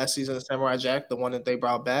the last season of Samurai Jack, the one that they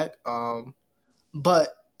brought back. But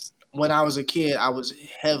when I was a kid, I was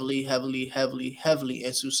heavily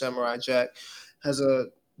into Samurai Jack. As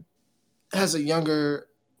a younger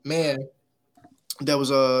Man,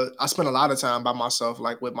 I spent a lot of time by myself,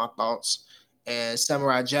 like with my thoughts. And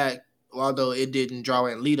Samurai Jack, although it didn't draw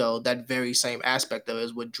in Leto, that very same aspect of it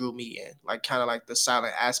is what drew me in. Like kind of like the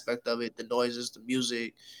silent aspect of it, the noises, the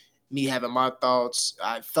music, me having my thoughts.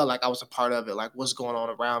 I felt like I was a part of it, like what's going on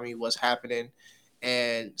around me, what's happening.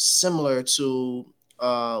 And similar to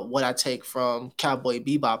what I take from Cowboy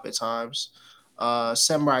Bebop at times,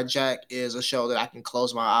 Samurai Jack is a show that I can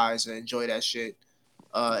close my eyes and enjoy that shit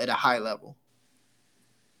at a high level.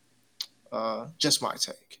 Just my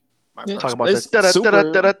take. My Yeah. Talking personal. about It's the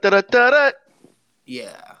da-da-da-da-da-da-da.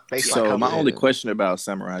 Yeah. Baseline So comes my in. only question about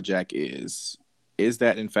Samurai Jack is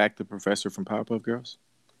that in fact the professor from Powerpuff Girls?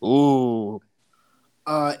 Ooh,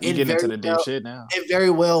 we It getting into very the deep well, shit now. it very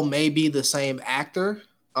well may be the same actor.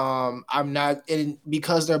 I'm not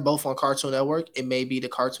because they're both on Cartoon Network. It may be the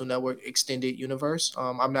Cartoon Network extended universe.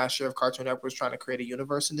 I'm not sure if Cartoon Network is trying to create a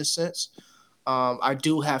universe in this sense. I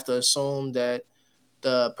do have to assume that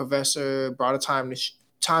the professor brought a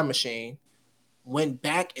time machine, went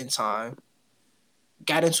back in time,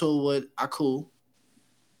 got into it with Aku,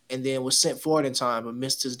 and then was sent forward in time, but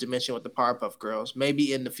missed his dimension with the Powerpuff Girls.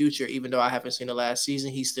 Maybe in the future, even though I haven't seen the last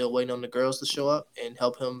season, he's still waiting on the girls to show up and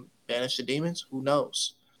help him banish the demons. Who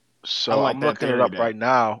knows? I So like I'm that looking it theory, up though. right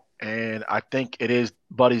now, and I think it is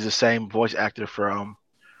Buddy's the same voice actor for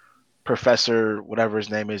Professor whatever his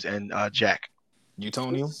name is and Jack.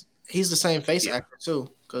 Utonium, He's the same face Yeah. actor too,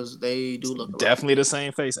 because they do look alike. definitely the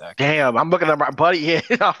same face actor. Damn, I'm looking at my buddy.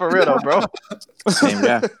 Yeah, for real though, bro. Same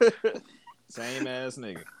guy. Same ass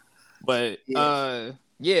nigga. But Yeah.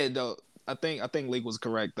 yeah, though I think Leak was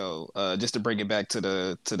correct though. Just to bring it back to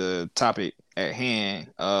the topic at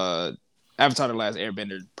hand. Avatar: The Last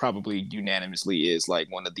Airbender probably unanimously is like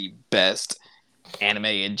one of the best anime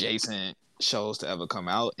adjacent shows to ever come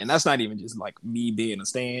out, and that's not even just like me being a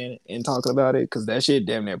stan and talking about it, because that shit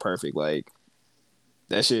damn near perfect. Like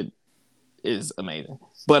that shit is amazing.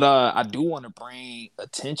 But I do want to bring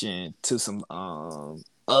attention to some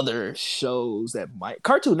other shows that might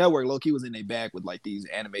Cartoon Network low key was in their bag with like these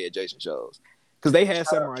anime adjacent shows, because they had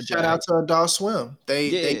Samurai Jack. Shout out to Adult Swim. They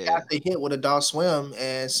Yeah. got the hit with Adult Swim,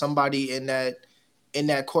 and somebody in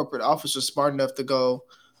that corporate office was smart enough to go,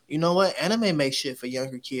 you know what? Anime makes shit for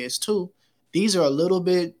younger kids too. These are a little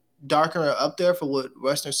bit darker and up there for what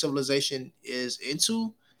Western civilization is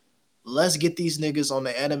into. Let's get these niggas on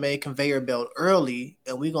the anime conveyor belt early,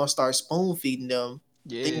 and we're gonna start spoon feeding them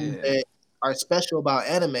things Yeah, that are special about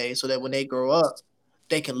anime, so that when they grow up,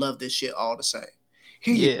 they can love this shit all the same.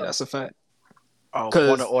 Here you yeah, go. that's a fact. Oh, 'Cause-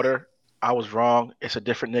 point of order. I was wrong. It's a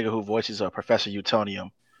different nigga who voices Professor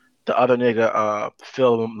Utonium. The other nigga,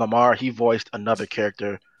 Phil Lamar, he voiced another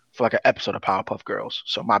character for like an episode of Powerpuff Girls.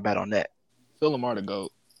 So my bad on that. Phil Lamar the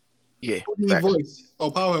GOAT. Yeah. Who did he facts. voice?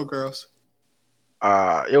 Oh, Powerpuff Girls.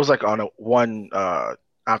 It was like on a one. I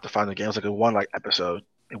have to find the game. It was like a one like episode.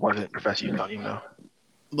 It wasn't Professor Utonium though.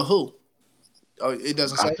 But who? Oh, it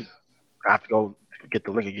doesn't I say. have, to, I have to go get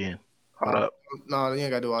the link again. Hold up. No, you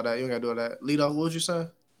ain't gotta do all that. You ain't gotta do all that. Lead off. What was you saying?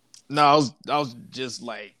 No, I was just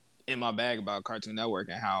like in my bag about Cartoon Network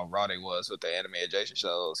and how raw they was with the anime adjacent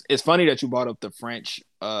shows. It's funny that you brought up the French,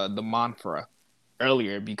 the mantra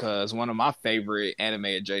earlier, because one of my favorite anime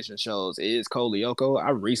adjacent shows is Code Lyoko.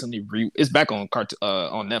 I recently it's back on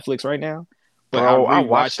on Netflix right now. But Bro, I rewatched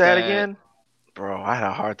watched that again. Bro, I had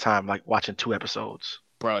a hard time like watching 2 episodes.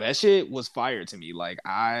 Bro, that shit was fire to me. Like,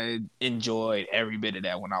 I enjoyed every bit of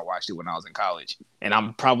that when I watched it when I was in college. And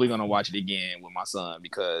I'm probably gonna watch it again with my son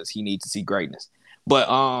because he needs to see greatness. But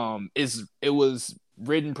it was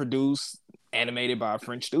written, produced, animated by a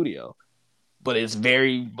French studio. But it's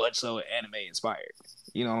very much so anime inspired.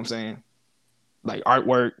 You know what I'm saying? Like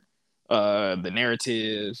artwork, the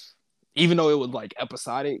narrative, even though it was like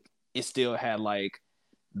episodic, it still had like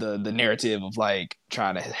the narrative of like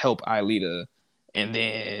trying to help Aelita, and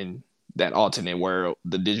then that alternate world,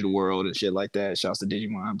 the digital world and shit like that. Shouts to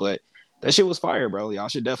Digimon. But that shit was fire, bro. Y'all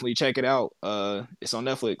should definitely check it out. It's on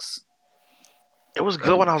Netflix. It was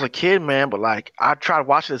good when I was a kid, man, but like I tried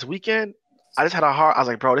watching this weekend. I just had a hard. I was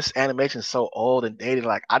like, bro, this animation's so old and dated.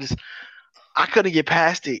 Like I couldn't get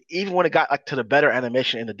past it. Even when it got like to the better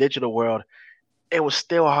animation in the digital world, it was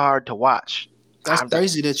still hard to watch. That's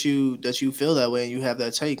crazy that you feel that way and you have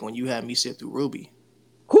that take when you had me sit through Ruby.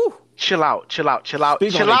 Whew. Chill out. Speak on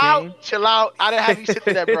it, King. I didn't have you sit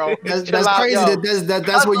through that, bro. That's Chill out, crazy. yo.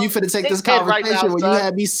 That's where you finna take this Think right conversation now, when son. you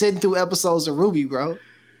had me sitting through episodes of Ruby, bro.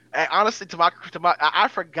 And honestly, I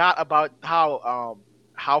forgot about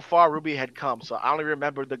how far Ruby had come. So I only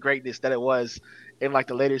remember the greatness that it was in like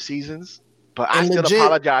the later seasons. But I And still legit-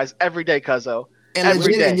 apologize every day, cuzzo. And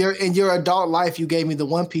Every legit, day. in your adult life, you gave me the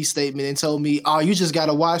One Piece statement and told me, "Oh, you just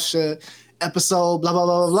gotta watch the episode, blah blah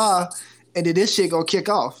blah blah blah," and then this shit gonna kick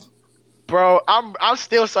off. Bro, I'm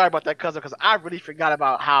still sorry about that, cousin, because I really forgot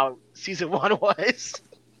about how season 1 was.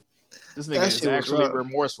 This That nigga is shit was actually rough.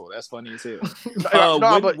 remorseful. That's funny as hell.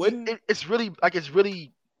 No, but wouldn't it's really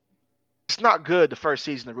it's not good. The first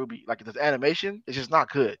season of Ruby, like the animation, it's just not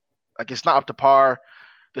good. Like it's not up to par.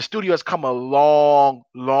 The studio has come a long,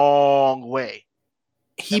 long way.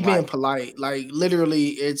 He And, being like, polite, like literally,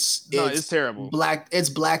 it's terrible. It's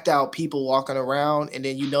blacked out people walking around, and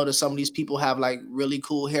then you notice some of these people have like really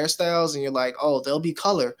cool hairstyles, and you're like, oh, they'll be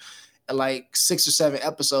color. And like 6 or 7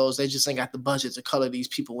 episodes, they just ain't got the budget to color these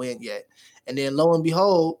people in yet. And then lo and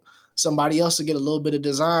behold, somebody else will get a little bit of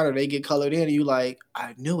design, or they get colored in, and you like,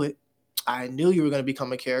 I knew it. I knew you were gonna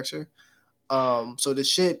become a character. So the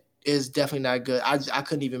shit is definitely not good. I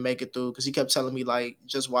couldn't even make it through because he kept telling me like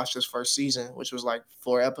just watch this first season, which was like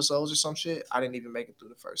 4 episodes or some shit. I didn't even make it through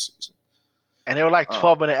the first season. and they were like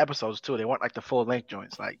 12-minute episodes too. They weren't like the full length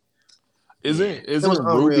joints. Like, Isn't was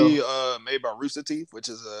Ruby made by Rooster Teeth, which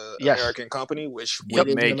is a Yes. American company, which Yep, would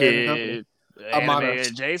it is an make American it company. anime Amano.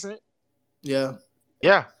 adjacent? Yeah,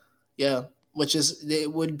 yeah, which is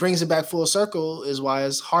what brings it back full circle is why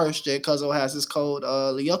it's harsh that Cuzzo has this cold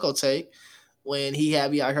Lyoko take when he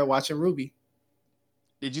had me out here watching Ruby.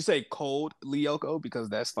 Did you say cold Lyoko? Because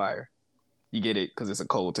that's fire. You get it because it's a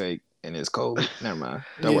cold take and it's cold. Never mind.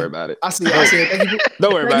 Don't Yeah. worry about it. I see. Thank you.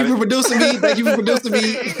 Don't worry Thank about you it. for producing me. Thank you for producing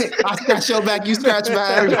me. I scratch your back, you scratch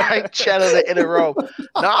mine. right, channel it in a row.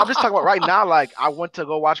 No, I'm just talking about right now. Like, I went to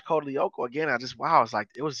go watch Code Lyoko again. I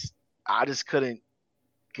just couldn't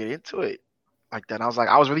get into it like that. And I was like,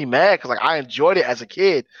 I was really mad because like I enjoyed it as a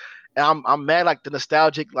kid, and I'm mad like the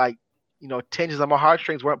nostalgic like tinges on my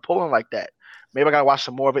heartstrings weren't pulling like that. Maybe I gotta watch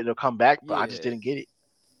some more of it and it'll come back, but I just Yeah. didn't get it.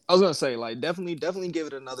 I was gonna say, like, definitely give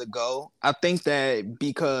it another go. I think that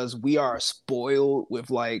because we are spoiled with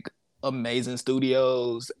like amazing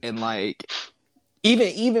studios and like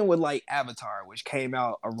even with like Avatar, which came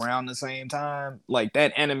out around the same time, like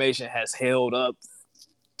that animation has held up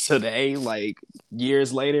today, like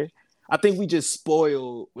years later. I think we just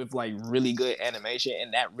spoiled with like really good animation,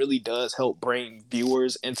 and that really does help bring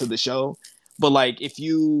viewers into the show. But like if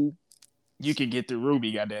you can get through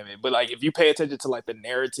Ruby, goddammit. But like if you pay attention to like the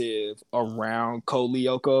narrative around Code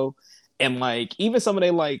Lyoko and like even some of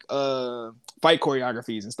their like fight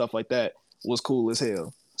choreographies and stuff like that was cool as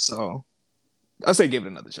hell. So I say give it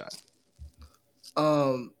another shot.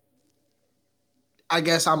 I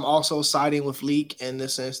guess I'm also siding with Leak in the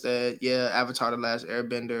sense that Avatar: The Last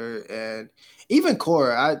Airbender and even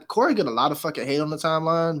Korra. Korra get a lot of fucking hate on the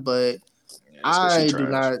timeline, but I do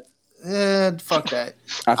not. Fuck that.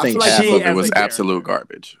 I think feel like half she of it as was a character. absolute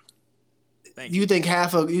garbage. You think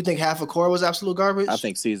half of Korra was absolute garbage? I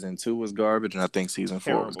think season 2 was garbage, and I think season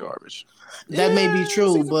 4 was Terrible. garbage. That may be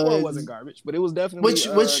true, season but 4 wasn't garbage, but it was definitely which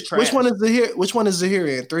trash. one is Zahir? Which one is Zahir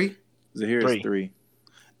in? 3? Zahir is 3.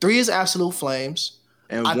 3 is absolute flames.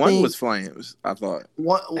 And I 1 think- was flames, I thought.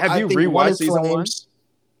 Have you think rewatched one is season 1? flames.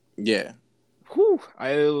 Yeah. Whew,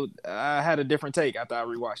 I had a different take after I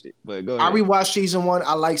rewatched it, but go I ahead. rewatched season 1.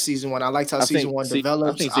 I like season 1. I liked how season 1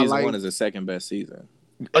 develops. I think season 1 is the second best season.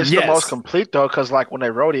 It's Yes. the most complete though, because like when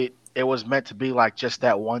they wrote it, it was meant to be like just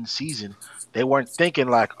that one season. They weren't thinking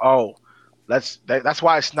like, oh, that's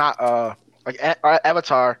why it's not like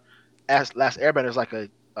Avatar as Last Airbender is like a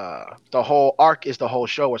the whole arc is the whole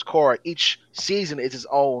show. As Korra, each season is its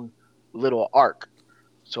own little arc.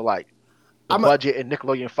 So like the budget and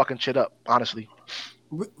Nickelodeon fucking shit up, honestly.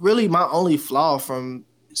 Really, my only flaw from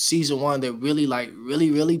season 1 that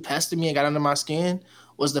really pestered me and got under my skin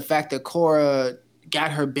was the fact that Korra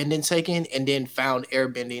got her bending taken and then found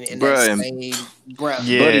airbending in that same breath.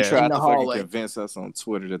 Yeah. Buddy tried in the to hallway. fucking convince us on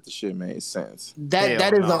Twitter that the shit made sense.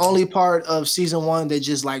 That is the only part of season 1 that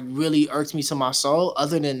just like really irked me to my soul.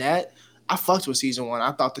 Other than that, I fucked with season 1.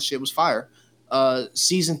 I thought the shit was fire.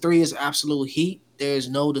 Season 3 is absolute heat. There's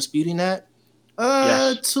no disputing that.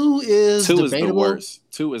 Yes. 2 is 2 debatable. is the worst.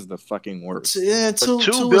 2 is the fucking worst. Yeah, two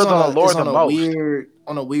builds on the lore the most.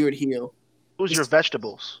 On a weird heel. Who's your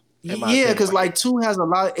vegetables? Yeah, because like 2 has a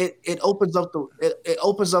lot. It opens up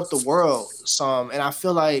the world some, and I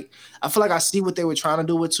feel like I see what they were trying to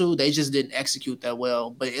do with 2. They just didn't execute that well.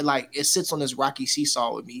 But it sits on this rocky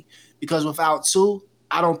seesaw with me because without 2,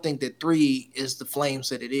 I don't think that 3 is the flames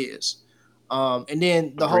that it is. And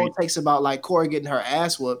then the whole takes about like Korra getting her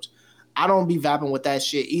ass whooped. I don't be vaping with that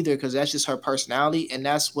shit either because that's just her personality, and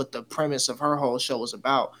that's what the premise of her whole show was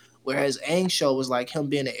about. Whereas Aang's show was like him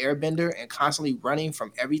being an airbender and constantly running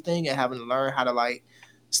from everything and having to learn how to like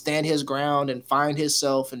stand his ground and find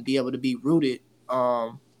himself and be able to be rooted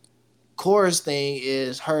Korra's thing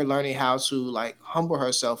is her learning how to like humble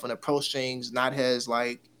herself and approach things not as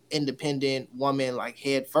like independent woman like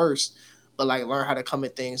head first, but like learn how to come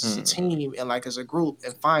at things as a team and like as a group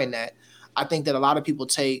and find that. I think that a lot of people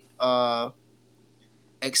take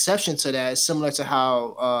exception to that, similar to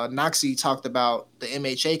how Noxie talked about the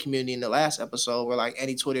MHA community in the last episode, where like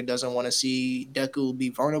any Twitter doesn't want to see Deku be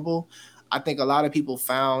vulnerable. I think a lot of people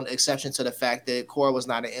found exception to the fact that Korra was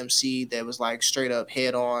not an MC that was like straight up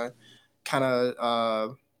head on, kind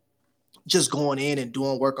of just going in and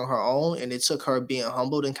doing work on her own, and it took her being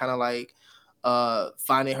humbled and kind of like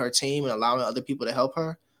finding her team and allowing other people to help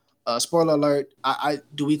her. Spoiler alert: I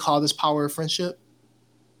do we call this power of friendship?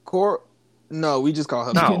 No, we just call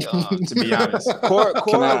her No. to be honest.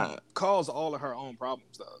 Korra caused all of her own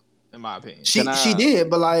problems, though, in my opinion. She did,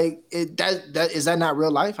 but like that is that not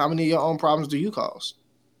real life? How many of your own problems do you cause?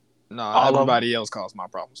 No, All of everybody else caused my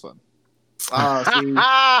problems for me.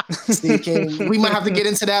 See, King, we might have to get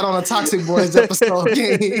into that on a Toxic Boys episode.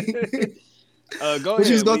 King. Go What ahead.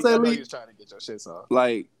 you was gonna Lee. say, I know Lee? you was trying to get your shit off.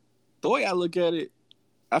 Like, the way I look at it,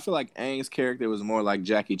 I feel like Aang's character was more like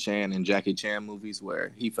Jackie Chan in Jackie Chan movies,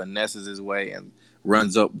 where he finesses his way and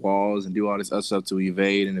runs up walls and do all this other stuff to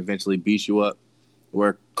evade and eventually beat you up.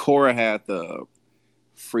 Where Korra had the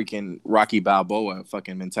freaking Rocky Balboa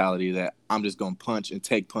fucking mentality that I'm just gonna punch and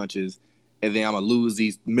take punches, and then I'm gonna lose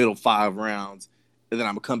these middle 5 rounds, and then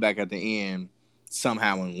I'm gonna come back at the end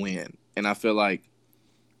somehow and win. And I feel like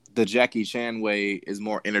the Jackie Chan way is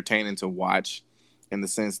more entertaining to watch, in the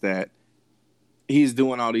sense that he's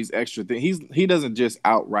doing all these extra things. He doesn't just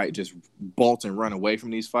outright just bolt and run away from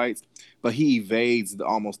these fights, but he evades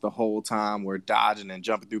almost the whole time. We're dodging and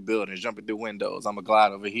jumping through buildings, jumping through windows. I'm gonna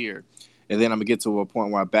glide over here, and then I'm gonna get to a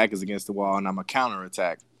point where my back is against the wall and I'm a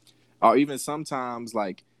counterattack. Or even sometimes,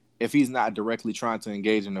 like, if he's not directly trying to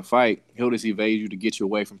engage in the fight, he'll just evade you to get you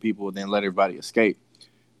away from people and then let everybody escape.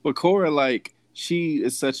 But Korra, like, she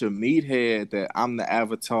is such a meathead that I'm the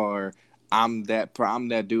Avatar. I'm that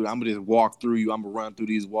dude. I'm gonna just walk through you. I'm gonna run through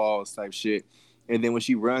these walls type shit. And then when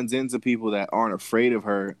she runs into people that aren't afraid of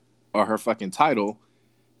her or her fucking title,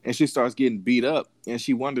 and she starts getting beat up, and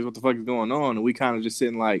she wonders what the fuck is going on, and we kind of just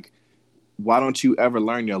sitting like, why don't you ever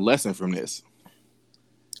learn your lesson from this?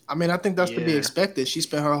 I mean, I think that's to be Yeah. expected. She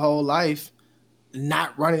spent her whole life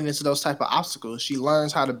not running into those type of obstacles. She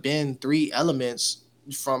learns how to bend 3 elements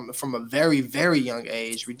from a very, very young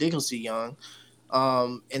age, ridiculously young.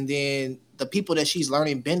 And then the people that she's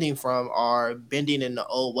learning bending from are bending in the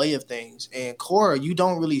old way of things. And Korra, you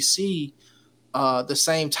don't really see the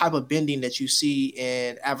same type of bending that you see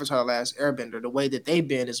in Avatar: The Last Airbender. The way that they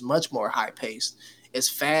bend is much more high paced. It's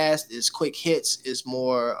fast, it's quick hits, it's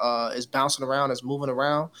more, it's bouncing around, it's moving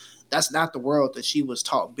around. That's not the world that she was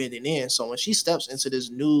taught bending in. So when she steps into this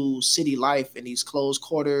new city life in these closed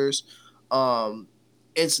quarters,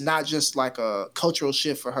 it's not just like a cultural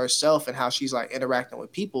shift for herself and how she's like interacting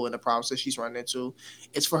with people and the problems that she's running into.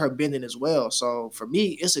 It's for her bending as well. So for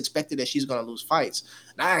me, it's expected that she's going to lose fights.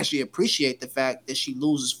 And I actually appreciate the fact that she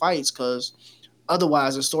loses fights, because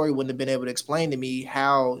otherwise the story wouldn't have been able to explain to me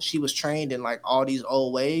how she was trained in like all these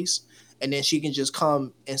old ways, and then she can just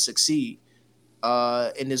come and succeed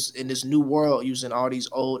in this new world using all these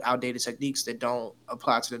old outdated techniques that don't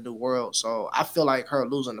apply to the new world. So I feel like her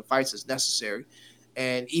losing the fights is necessary.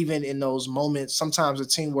 And even in those moments, sometimes the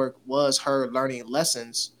teamwork was her learning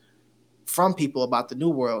lessons from people about the new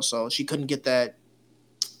world. So she couldn't get that.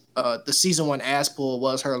 The season 1 ass pull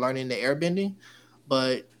was her learning the airbending,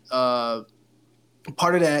 but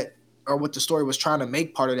part of that, or what the story was trying to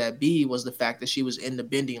make part of that be, was the fact that she was in the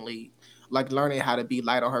bending league, like learning how to be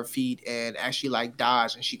light on her feet and actually like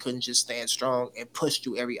dodge, and she couldn't just stand strong and push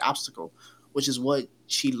through every obstacle, which is what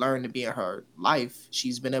she learned to be in her life.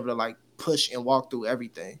 She's been able to like push and walk through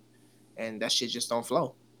everything, and that shit just don't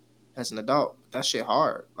flow as an adult. That shit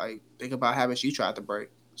hard. Like, think about habits you tried to break.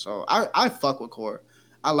 So I fuck with Korra.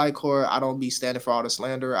 I like Korra. I don't be standing for all the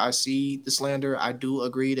slander. I see the slander. I do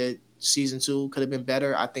agree that season 2 could have been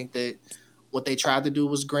better. I think that what they tried to do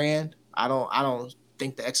was grand. I don't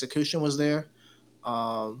think the execution was there.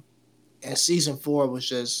 And season 4 was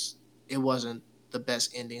just, it wasn't the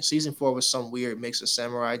best ending. Season 4 was some weird mix of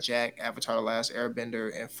Samurai Jack, Avatar: The Last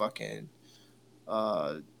Airbender, and fucking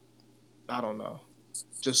I don't know,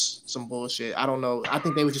 just some bullshit. I don't know. I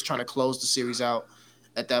think they were just trying to close the series out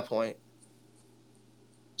at that point.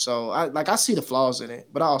 So I see the flaws in it,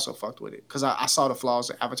 but I also fucked with it because I saw the flaws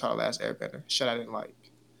in Avatar: The Last Airbender. Shit I didn't like.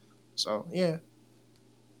 So yeah.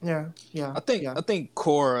 I think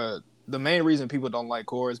Korra, the main reason people don't like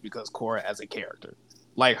Korra is because Korra as a character,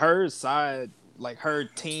 like her side, like her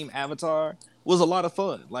team Avatar was a lot of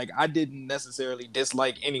fun. Like, I didn't necessarily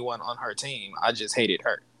dislike anyone on her team. I just hated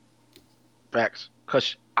her. Facts.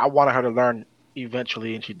 Because I wanted her to learn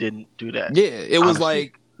eventually, and she didn't do that. Yeah, it was Honestly.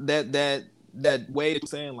 like that way of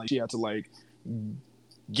saying, like, she had to, like,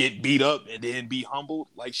 get beat up and then be humbled.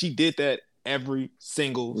 Like, she did that every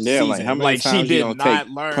single season. Like, how many times she you did gonna not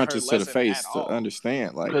take learn punches her to the lesson face at to all.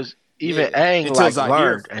 understand? Like, Because even Aang like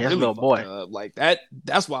learned, and he's a little boy. Like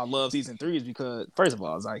that's why I love season 3 is because first of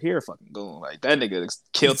all, Zahir fucking going like that nigga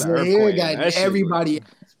killed the Earth Queen. Got that everybody,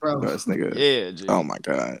 bro. this nigga. Yeah, G. Oh my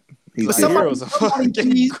god. But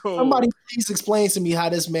somebody please explain to me how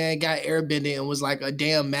this man got airbending and was like a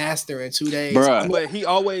damn master in 2 days. Bruh. But he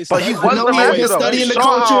always. But he I know he had been studying the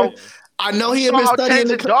culture. I know he had been studying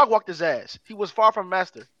the dog walked his ass. He was far from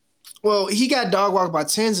master. Well, he got dog walked by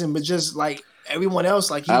Tenzin, but just like everyone else,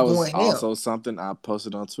 like he that going was ham. also something I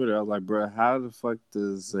posted on Twitter. I was like, bro, how the fuck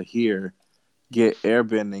does Zahir get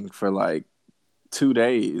airbending for like 2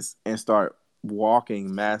 days and start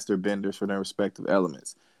walking master benders for their respective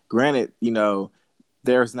elements? Granted, you know,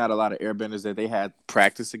 there's not a lot of airbenders that they had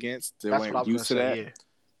practice against. They weren't used to that. Yeah.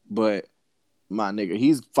 But my nigga,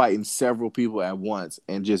 he's fighting several people at once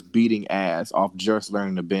and just beating ass off just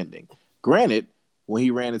learning the bending. Granted, when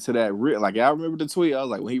he ran into that real, like I remember the tweet, I was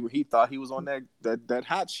like, when he thought he was on that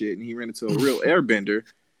hot shit, and he ran into a real airbender,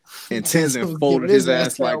 and Tenzin folded his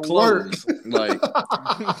ass like clothes. Like,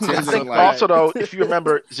 I think also though, if you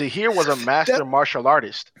remember, Zahir was a master martial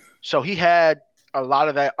artist, so he had a lot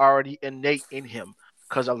of that already innate in him,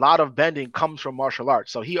 because a lot of bending comes from martial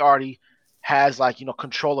arts. So he already has like, you know,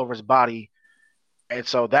 control over his body, and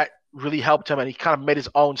so that really helped him, and he kind of made his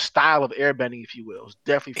own style of airbending, if you will. It's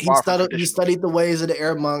definitely he studied the ways of the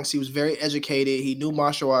air monks. He was very educated. He knew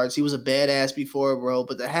martial arts. He was a badass before, bro.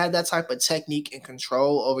 But to have that type of technique and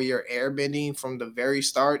control over your airbending from the very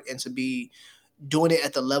start, and to be doing it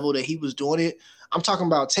at the level that he was doing it, I'm talking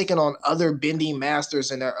about taking on other bending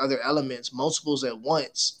masters and their other elements, multiples at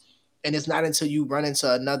once. And it's not until you run into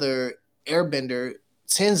another airbender,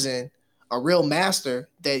 Tenzin, a real master,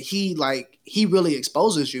 that he really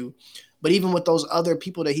exposes you. But even with those other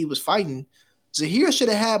people that he was fighting, Zahir should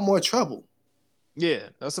have had more trouble. Yeah,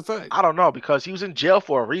 that's a fact. I don't know, because he was in jail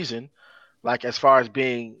for a reason. Like, as far as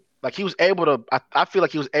being like, he was able to. I feel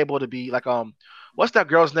like he was able to be like what's that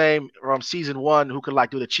girl's name from season 1 who could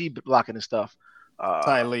like do the chi blocking and stuff?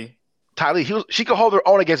 Ty Lee. She could hold her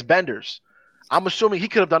own against benders. I'm assuming he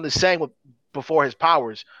could have done the same before his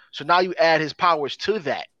powers. So now you add his powers to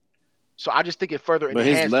that. So I just think it further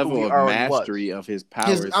enhances his level of mastery of his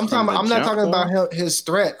powers. I'm not talking about his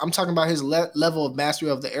threat. I'm talking about his level of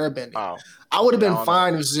mastery of the airbending. Oh, I would have been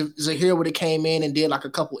fine if Zahir would have came in and did like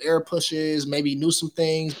a couple air pushes, maybe knew some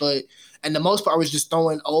things, but and the most part was just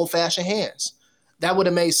throwing old fashioned hands. That would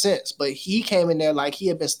have made sense. But he came in there like he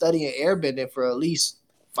had been studying airbending for at least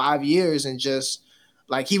 5 years, and just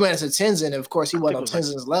like he went into Tenzin, and of course he wasn't on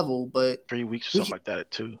Tenzin's level, but 3 weeks or something like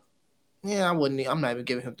that too. Yeah, I'm not even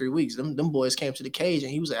giving him 3 weeks. Them boys came to the cage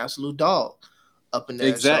and he was an absolute dog up in there.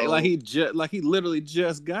 Exactly, so, like he literally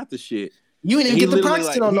just got the shit. You didn't even get the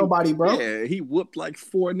practice on nobody, bro. Yeah, he whooped like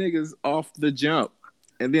 4 niggas off the jump,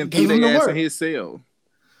 and then threw their ass in his cell.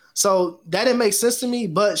 So that didn't make sense to me.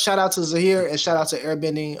 But shout out to Zahir and shout out to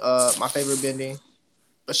airbending, my favorite bending.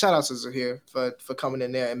 But shout out to Zahir for coming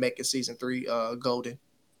in there and making season 3 golden.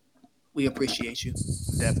 We appreciate you.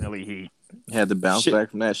 Definitely heat. Had to bounce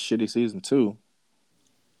back from that shitty season 2.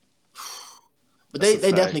 But they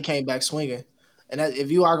definitely came back swinging. And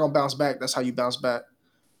if you are going to bounce back, that's how you bounce back.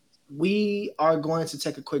 We are going to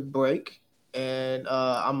take a quick break. And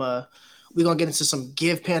we're going to get into some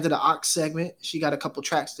Give Panda the Ox segment. She got a couple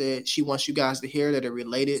tracks that she wants you guys to hear that are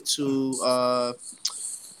related to,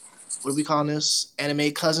 what are we calling this?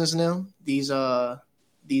 Anime cousins now. These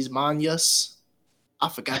manhwas. I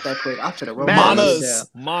forgot that quick. I should have wrote Manas.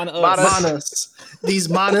 These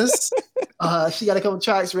Manas. She got a couple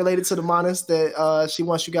tracks related to the Manas that she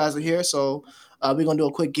wants you guys to hear. So we're going to do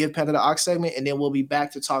a quick Give Panda the Ox segment, and then we'll be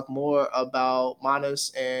back to talk more about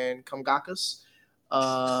Manas and Kamgakas.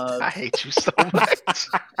 I hate you so much.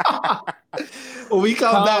 When we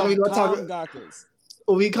come back, we're going to talk.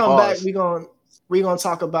 When we come back, we're going to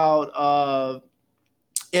talk about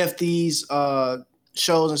if these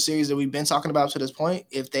shows and series that we've been talking about to this point,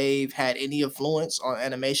 if they've had any influence on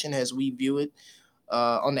animation as we view it,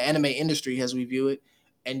 on the anime industry as we view it.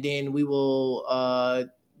 And then we will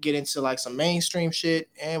get into like some mainstream shit,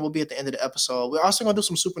 and we'll be at the end of the episode. We're also going to do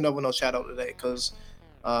some Supernova No Shadow today, because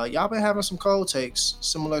y'all been having some cold takes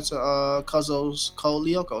similar to Cuzzo's Cold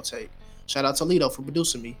Lyoko take. Shout out to Lito for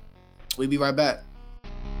producing me. We'll be right back.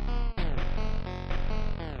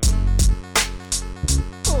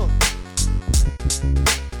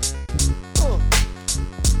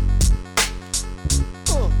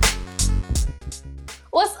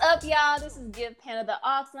 Give Panda the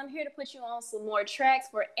Aux, and I'm here to put you on some more tracks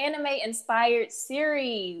for anime-inspired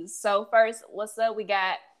series. So first, what's up? We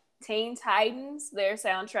got Teen Titans. Their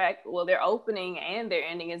soundtrack, well, their opening and their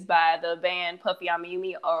ending is by the band Puffy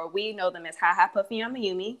Amayumi, or we know them as Hi Hi Puffy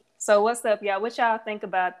Amayumi. So what's up, y'all? What y'all think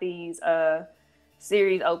about these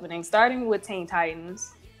series openings, starting with Teen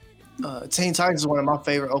Titans? Teen Titans is one of my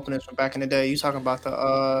favorite openings from back in the day. You talking about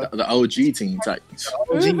the OG Teen Titans.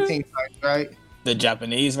 OG Teen Titans, right? The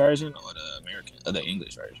Japanese version or the American or the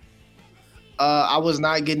English version? I was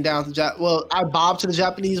not getting down to well, I bobbed to the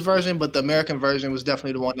Japanese version, but the American version was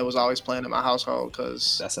definitely the one that was always playing in my household.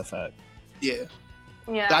 Cause That's a fact. yeah,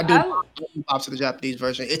 Yeah, I do bob to the Japanese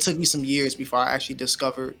version. It took me some years before I actually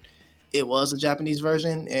discovered it was a Japanese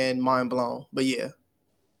version, and mind blown. But yeah.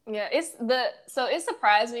 Yeah, it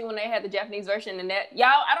surprised me when they had the Japanese version, and that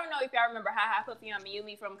y'all, I don't know if y'all remember Hi Hi Puffy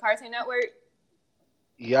Amayumi from Cartoon Network.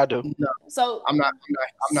 Yeah, I do. No, So I'm not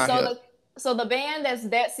here. So the band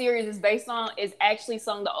that series is based on is actually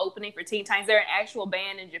sung the opening for Teen Titans. They're an actual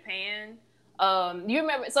band in Japan. You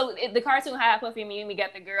remember? So the cartoon Hi Hi Puffy Amayumi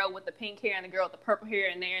got the girl with the pink hair and the girl with the purple hair,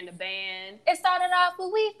 and they're in the band. It started off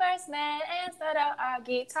when we first met and started out our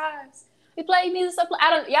guitars. We played music. So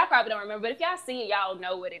y'all probably don't remember, but if y'all see it, y'all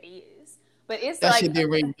know what it is. But it's That like shit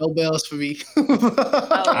didn't ring no bells for me.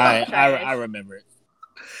 I remember it.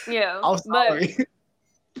 Yeah, I'm sorry.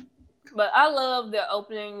 But I love the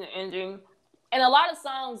opening, the ending, and a lot of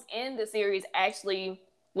songs in the series actually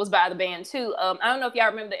was by the band too. I don't know if y'all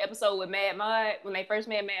remember the episode with Mad Mod when they first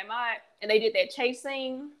met Mad Mod and they did that chase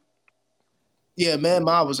scene. Yeah, Man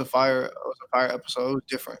Mob was a fire episode. It was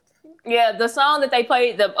different. Yeah, the song that they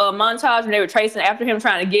played, the montage when they were tracing after him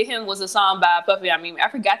trying to get him, was a song by Puffy. I mean, I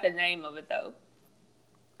forgot the name of it though,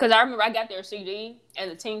 because I remember I got their CD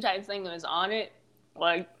and the Teen Titans thing was on it.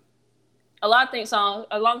 Like a lot of songs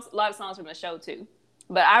from the show too.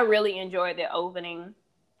 But I really enjoyed the opening.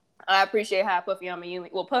 I appreciate how Puffy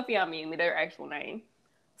Amayumi, their actual name.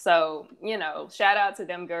 So, shout out to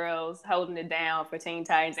them girls holding it down for Teen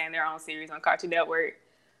Titans and their own series on Cartoon Network.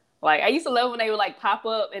 Like, I used to love when they would like pop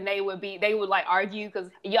up and they would like argue because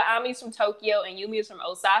Yami's from Tokyo and Yumi is from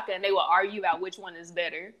Osaka, and they would argue about which one is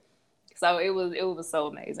better. So it was so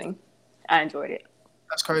amazing. I enjoyed it.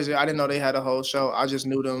 That's crazy. I didn't know they had a whole show. I just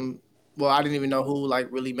knew them. Well, I didn't even know who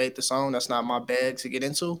like really made the song. That's not my bag to get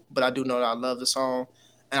into, but I do know that I love the song,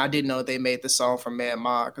 and I didn't know they made the song from Mad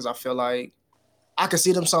Mod because I feel like I could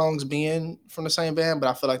see them songs being from the same band, but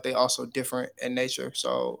I feel like they also different in nature.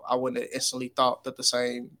 So I wouldn't have instantly thought that the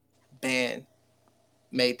same band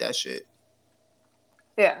made that shit.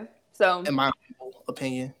 Yeah. So in my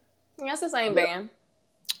opinion, that's the same band.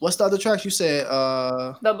 What's the other tracks you said?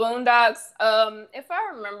 The Boondocks. If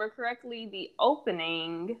I remember correctly, the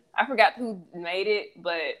opening, I forgot who made it,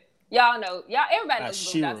 but everybody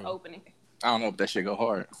knows the Boondocks opening. I don't know if that shit go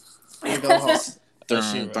hard. It go hard.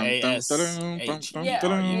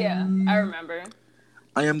 Yeah, I remember.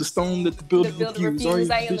 I am the stone that the builder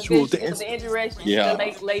refused. I am the inspiration. Yeah.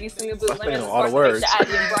 The ladies sing the blues. All the words.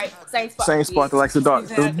 Same spot that likes the dark.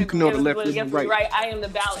 So you can know the left is right. I am the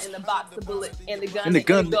ballot in the box, the bullet, and the gun. And the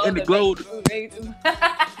gun, and the glow.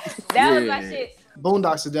 That was my shit.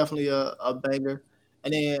 Boondocks is definitely a banger.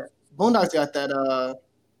 And then Boondocks got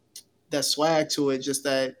that swag to it, just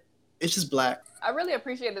that it's just black. I really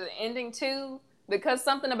appreciated the ending too, because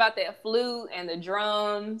something about that flute and the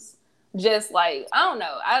drums, just like, I don't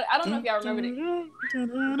know. I don't know if y'all remember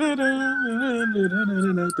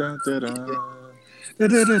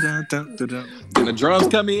When the drums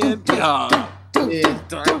come in,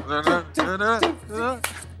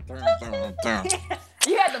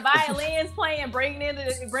 you had the violins playing, bringing in the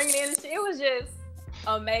shit. It was just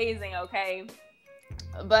amazing, okay?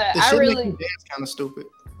 But the I shit really make you dance kind of stupid.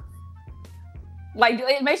 Like,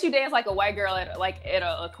 it makes you dance like a white girl at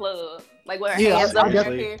a club, like with her hands up in her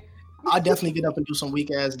hair. I definitely get up and do some weak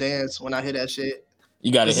ass dance when I hear that shit.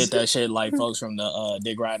 You gotta hit that shit like folks from the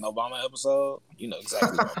Dick Riding Obama episode. You know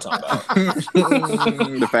exactly what I'm talking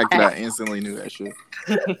about. The fact that I instantly knew that shit.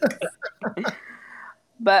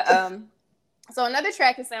 But so another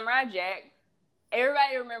track is Samurai Jack.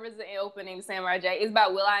 Everybody remembers the opening Samurai Jack. It's by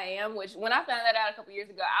will.i.am, which when I found that out a couple years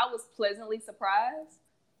ago, I was pleasantly surprised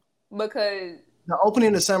because the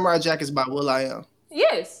opening of Samurai Jack is by will.i.am.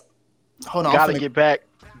 Yes. Hold on. Gotta get back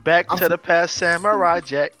to the past, Samurai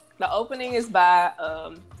Jack. The opening is by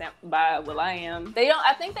will.i.am.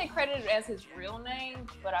 I think they credited it as his real name,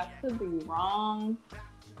 but I could be wrong.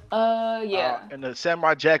 Yeah. In the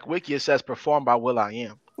Samurai Jack wiki, it says performed by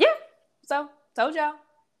will.i.am. Yeah. So told y'all.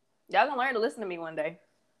 Y'all gonna learn to listen to me one day.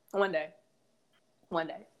 But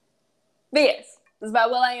yes. It's by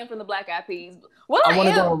will.i.am from the Black Eyed Peas. Well, I want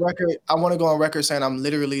to go on record. I want to go on record saying I'm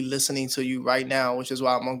literally listening to you right now, which is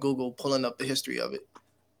why I'm on Google pulling up the history of it.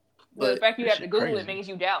 But the fact you have to Google crazy. it means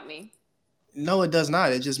you doubt me. No, it does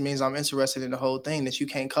not. It just means I'm interested in the whole thing that you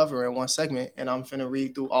can't cover in one segment, and I'm finna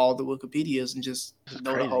read through all the Wikipedias and just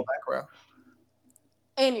know the whole background.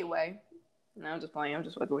 Anyway, no, I'm just playing. I'm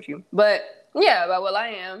just fucking with you. But yeah, by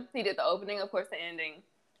will.i.am, he did the opening, of course, the ending.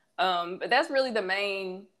 But that's really the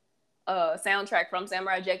main soundtrack from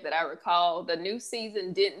Samurai Jack that I recall. The new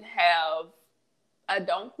season didn't have. I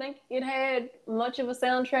don't think it had much of a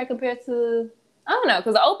soundtrack compared to. I don't know,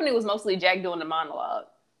 because the opening was mostly Jack doing the monologue.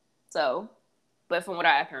 So. But from what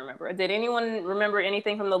I can remember, did anyone remember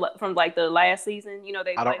anything from the last season? You know,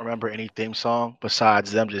 I don't remember any theme song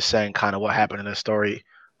besides them just saying kind of what happened in the story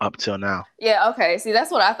up till now. Yeah. Okay. See,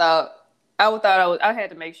 that's what I thought. I had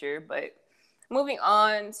to make sure. But moving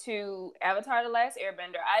on to Avatar: The Last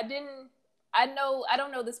Airbender, I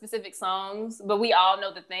don't know the specific songs, but we all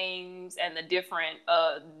know the themes and the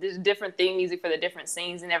different theme music for the different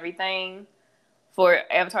scenes and everything for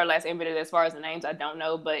Avatar: The Last Airbender. As far as the names, I don't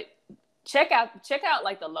know, but. Check out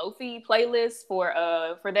like the Lo-Fi playlist for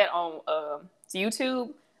that on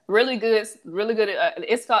YouTube. Really good.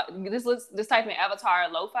 It's called just type in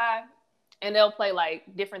Avatar Lo-Fi, and they'll play like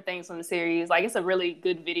different things from the series. Like it's a really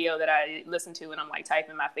good video that I listen to when I'm like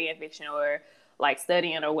typing my fan fiction or like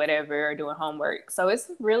studying or whatever or doing homework. So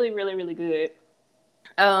it's really, really, really good.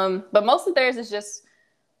 But most of theirs is just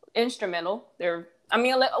instrumental.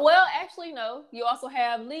 Actually no. You also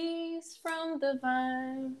have Leaves from the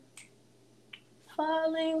Vine.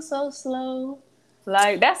 Falling so slow,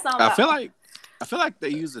 like that song. I feel like they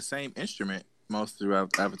use the same instrument most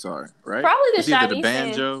throughout Avatar, right? Probably it's either the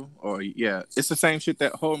banjo or it's the same shit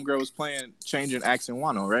that Homegirl was playing, changing accent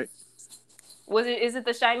Wano, right? Is it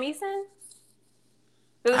the shamisen?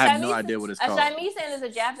 I have no idea what it's called. A shamisen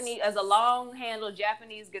is a long-handled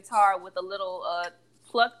Japanese guitar with a little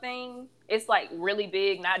pluck thing. It's like really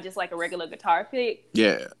big, not just like a regular guitar pick.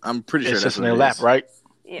 Yeah, I'm pretty sure it's that's just in their lap, right?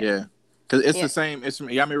 Yeah. Because it's the same. It's I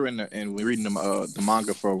remember we're reading the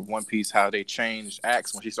manga for One Piece how they changed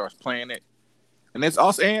acts when she starts playing it, and it's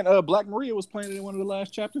also Black Maria was playing it in one of the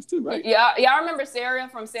last chapters too, right? Yeah, y'all remember Sarah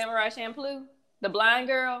from Samurai Champloo, the blind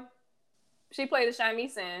girl? She played the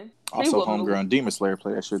shamisen. Also, Homegirl and Demon Slayer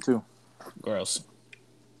play that shit too. Gross.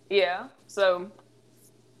 Yeah, so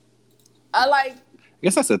I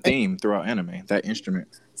guess that's a theme throughout anime. That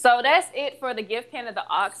instrument. So that's it for the Gift Pan of the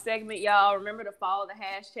Ox segment, y'all. Remember to follow the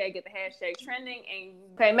hashtag, get the hashtag trending.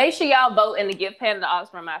 And make sure y'all vote in the Gift Pan of the Ox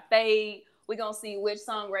for my fave. We're going to see which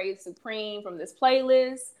song reigns supreme from this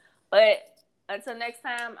playlist. But until next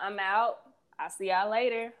time, I'm out. I'll see y'all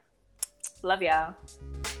later. Love y'all.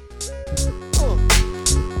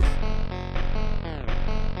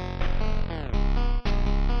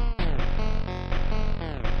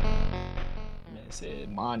 Man said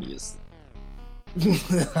Manius.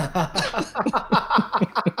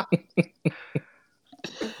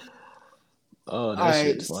 Oh, that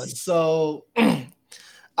shit is funny. So, all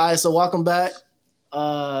right. So welcome back.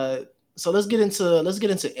 So let's get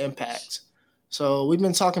into Impact. So we've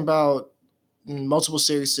been talking about multiple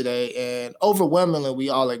series today, and overwhelmingly, we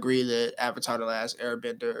all agree that Avatar: The Last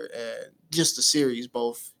Airbender and just the series,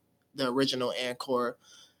 both the original and core,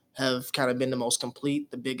 have kind of been the most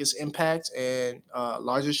complete, the biggest impact, and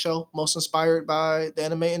largest show, most inspired by the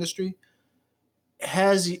anime industry.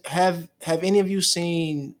 Have any of you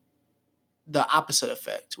seen the opposite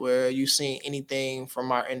effect, where you've seen anything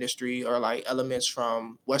from our industry or like elements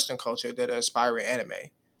from Western culture that are inspiring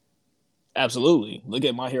anime? Absolutely. Look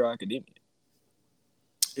at My Hero Academia.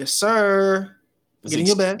 Yes, sir. Getting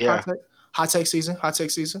your bed. Yeah. Hot take season.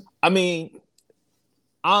 I mean,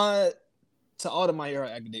 to all the My Hero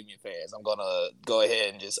Academia fans, I'm gonna go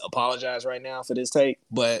ahead and just apologize right now for this take,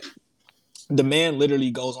 but the man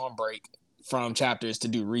literally goes on break from chapters to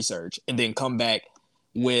do research and then come back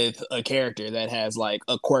with a character that has like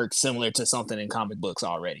a quirk similar to something in comic books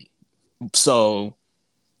already. So,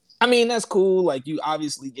 I mean, that's cool. Like, you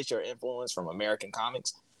obviously get your influence from American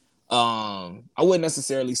comics. I wouldn't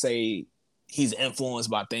necessarily say he's influenced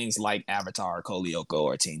by things like Avatar, Kolyoko,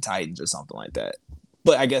 or Teen Titans or something like that.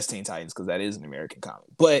 But I guess Teen Titans, because that is an American comic.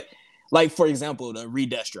 But, like, for example, the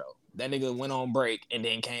Reed Destro. That nigga went on break and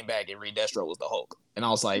then came back and Reed Destro was the Hulk. And I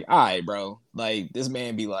was like, all right, bro. Like, this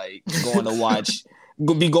man be, like, going to watch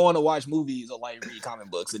movies or, like, read comic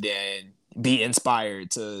books and then be inspired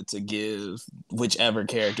to give whichever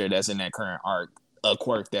character that's in that current arc a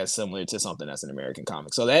quirk that's similar to something that's an American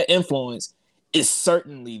comic. So that influence is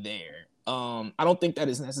certainly there. I don't think that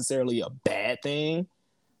is necessarily a bad thing.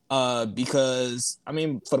 Because I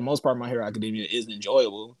mean, for the most part, My Hero Academia is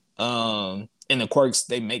enjoyable. And the quirks,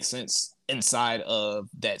 they make sense inside of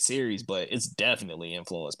that series, but it's definitely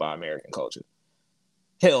influenced by American culture.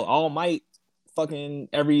 Hell, All Might, fucking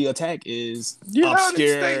every attack is United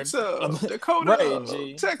obscured. States of Dakota, Right,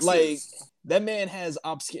 G. Texas. Like, that man has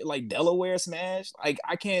obscure, like, Delaware Smash. Like,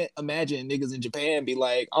 I can't imagine niggas in Japan be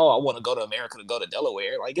like, oh, I want to go to America to go to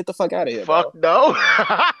Delaware. Like, get the fuck out of here, Fuck bro. no.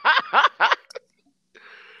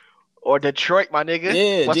 Or Detroit, my nigga.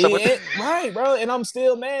 Yeah, What's G, up with that? right, bro. And I'm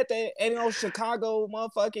still mad that ain't no Chicago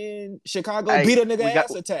Hey, beat a nigga we got-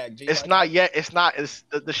 ass attack. G. It's Like, not yet. It's not. It's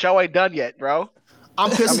the show ain't done yet, bro. I'm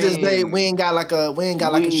pissed I this day. mean, We ain't got like a we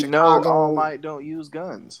Chicago. know All Might don't use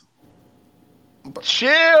guns.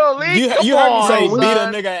 Chill, Lee. You Come heard me say on, beat a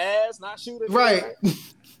son. nigga ass, not shoot a nigga. Right.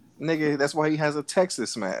 Nigga, that's why he has a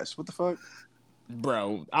Texas Smash. What the fuck?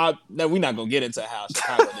 Bro, we're not gonna get into how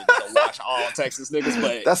Chicago niggas watch all Texas niggas,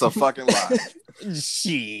 but That's a fucking lie.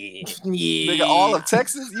 shit. Yeah. Nigga, all of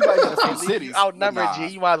Texas? You might get some cities. Outnumbered, Nah. G.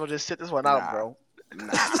 You might as well just sit this one out, Nah. bro.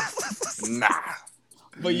 Nah.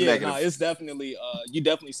 But yeah, Negative. no, it's definitely you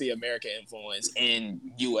definitely see American influence in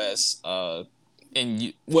US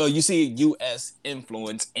you see US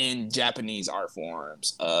influence in Japanese art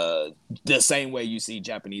forms the same way you see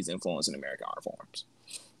Japanese influence in American art forms.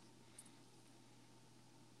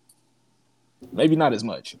 Maybe not as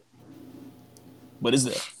much, but it's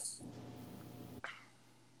there.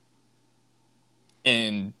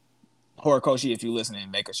 And Horikoshi, if you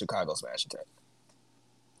listening, make a Chicago Smash attack.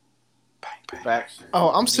 Facts. Oh,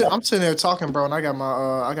 I'm sitting there talking, bro, and I got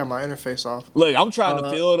my interface off. Look, I'm trying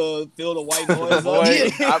to feel the white noise. Boy,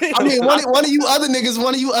 up. I mean, one of you other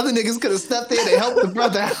niggas could have stepped in and helped the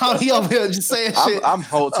brother out. He over there just saying shit. I'm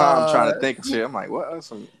whole time trying to think of shit. I'm like, what are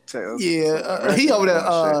some Texas? Yeah, he over there.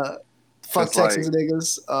 Fuck It's like- Texas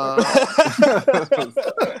niggas.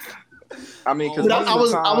 I mean, because But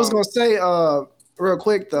I was gonna say real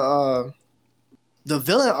quick the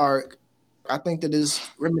villain arc. I think that is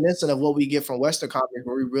reminiscent of what we get from Western comics,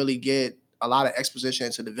 where we really get a lot of exposition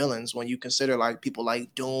into the villains. When you consider like people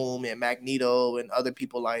like Doom and Magneto and other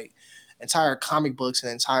people, like entire comic books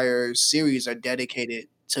and entire series are dedicated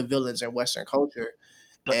to villains in Western culture.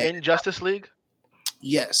 The And- Injustice League.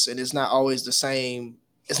 Yes, and it's not always the same.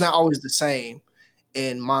 It's not always the same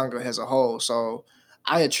in manga as a whole. So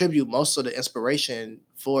I attribute most of the inspiration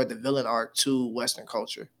for the villain arc to Western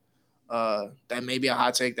culture. That may be a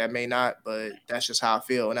hot take, that may not, but that's just how I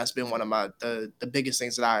feel. And that's been one of the biggest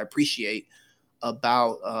things that I appreciate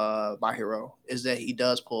about My Hero is that he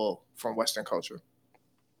does pull from Western culture.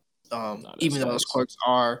 Even though those quirks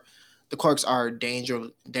are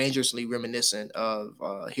dangerously reminiscent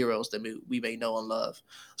of heroes that we may know and love.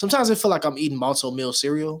 Sometimes I feel like I'm eating malto meal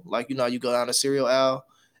cereal. Like, you know, you go down a cereal aisle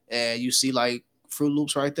and you see like Fruit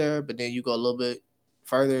Loops right there, but then you go a little bit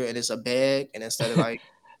further and it's a bag, and instead of like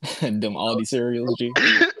Them Aldi cereals, G.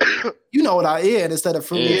 you know what and instead of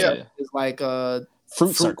Fruit Yeah. Loops, it's like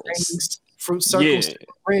Fruit circles. fruit circles, Yeah.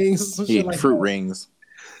 rings, some shit eating like fruit that. rings,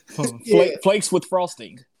 Yeah. Flakes with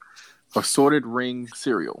frosting. assorted ring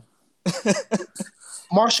cereal.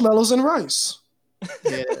 Marshmallows and rice.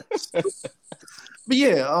 Yeah. But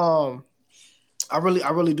yeah, I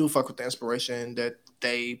really do fuck with the inspiration that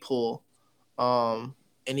they pull.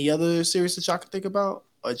 Any other series that y'all can think about,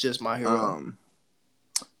 or just My Hero?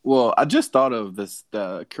 Well, I just thought of the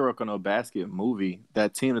Kuroko no Basket movie.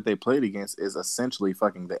 That team that they played against is essentially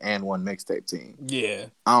fucking the And One mixtape team. Yeah.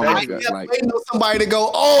 I don't know I if you guys kept like. waiting on somebody to go,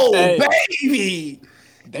 oh Hey. baby.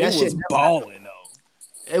 They That was shit never balling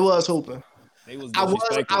though. It was hooping. They was I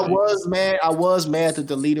disrespecting. was mad. I was mad that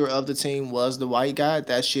the leader of the team was the white guy.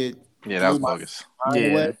 That shit. Yeah, that was blew my bogus. mind Yeah.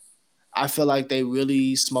 away. I feel like they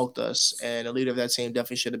really smoked us, and the leader of that team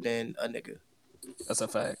definitely should have been a nigga. That's a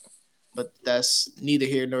fact. But that's neither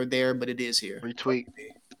here nor there. But it is here. Retweet.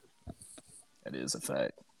 That is a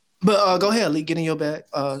fact. But go ahead, Lee. Get in your bag.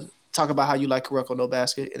 Talk about how you like Kuroko no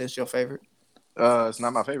Basket, and it's your favorite. It's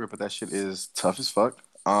not my favorite, but that shit is tough as fuck.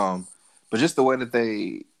 But just the way that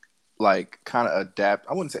they like kind of adapt.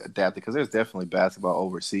 I wouldn't say adapt because there's definitely basketball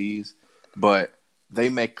overseas, but they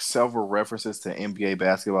make several references to NBA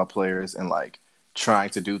basketball players and like trying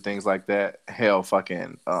to do things like that. Hell,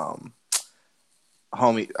 fucking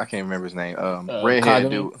homie, I can't remember his name. Redhead Kagami?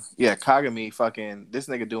 dude. Yeah, Kagami. Fucking this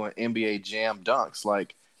nigga doing NBA Jam dunks.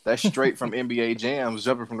 Like that's straight from NBA Jams,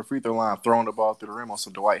 jumping from the free throw line, throwing the ball through the rim on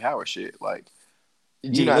some Dwight Howard shit. Like.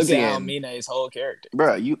 Gee, not look seeing- at Almina's whole character.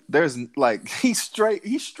 Bro, there's like he's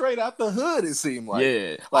straight out the hood. It seemed like,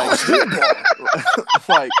 Yeah. like street ball.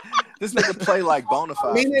 Like this nigga play like Bonafide.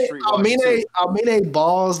 from Street Ball, too. Almine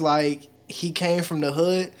balls like he came from the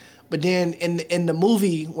hood, But then in the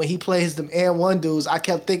movie when he plays them and1 dudes, I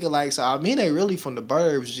kept thinking like, so I mean they really from the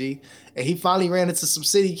burbs, G. And he finally ran into some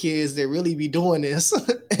city kids that really be doing this.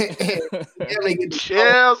 and they get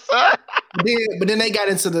Chill, son. but then they got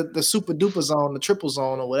into the super duper zone, the triple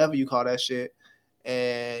zone, or whatever you call that shit.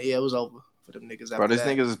 And yeah, it was over for them niggas. Bro, this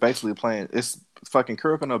that. niggas is basically playing. It's fucking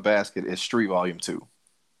Kuroko no Basket is Street Volume 2.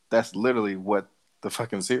 That's literally what the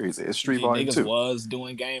fucking series is. Street Volume niggas 2. was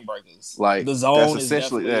doing game breakers. Like the zone that's is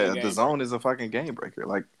essentially definitely the zone is a fucking game breaker.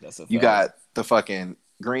 Like That's a you fact. got the fucking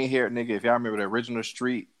green haired nigga. If y'all remember the original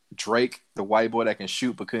Street, Drake, the white boy that can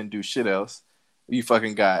shoot but couldn't do shit else. You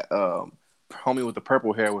fucking got homie with the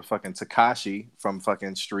purple hair with fucking Takashi from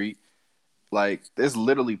fucking Street. Like there's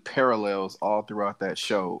literally parallels all throughout that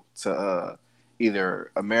show to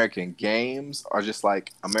either American games or just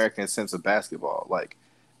like American sense of basketball. Like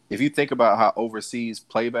if you think about how overseas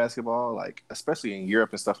play basketball, like especially in Europe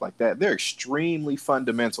and stuff like that, they're extremely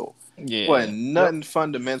fundamental. Yeah. But nothing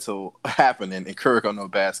fundamental happening in Kuroko no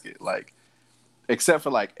Basket. Like except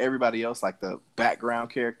for like everybody else, like the background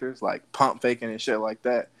characters, like pump faking and shit like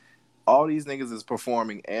that. All these niggas is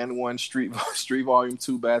performing and1 Street Volume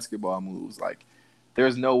 2 basketball moves. Like,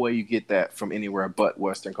 there's no way you get that from anywhere but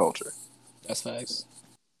Western culture. That's facts.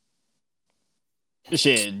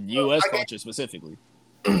 Shit, U.S. culture specifically.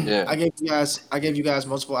 Yeah, I gave you guys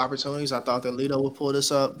multiple opportunities. I thought that Lito would pull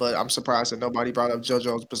this up, but I'm surprised that nobody brought up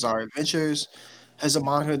JoJo's Bizarre Adventures. As a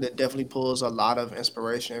manga that definitely pulls a lot of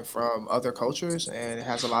inspiration from other cultures, and it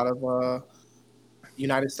has a lot of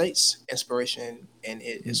United States inspiration in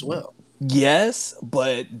it as well. Yes,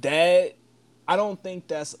 but that I don't think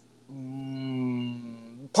that's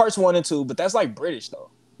parts 1 and 2, but that's like British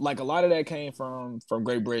though. Like a lot of that came from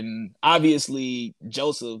Great Britain. Obviously,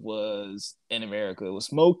 Joseph was in America. It was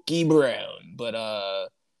Smokey Brown, but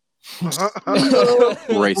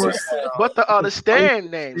racist. But the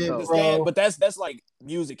stand name Yeah, though. bro. but that's like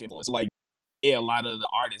music influence. Like yeah, a lot of the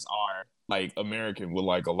artists are like American, but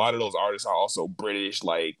like a lot of those artists are also British,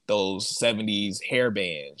 like those 70s hair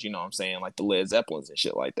bands, you know what I'm saying? Like the Led Zeppelins and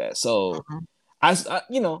shit like that. So I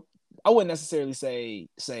you know, I wouldn't necessarily say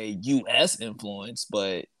US influence,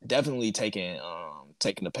 but definitely taking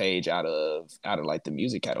the page out of like the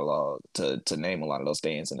music catalog to name a lot of those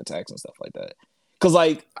stands and attacks and stuff like that. Cause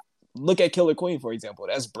like look at Killer Queen, for example.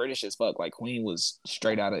 That's British as fuck. Like Queen was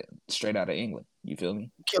straight out of England. You feel me?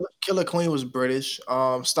 Killer Queen was British.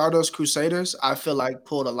 Stardust Crusaders, I feel like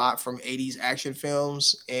pulled a lot from 80s action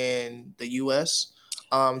films in the US.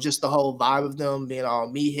 Just the whole vibe of them being all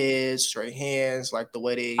meatheads, straight hands, like the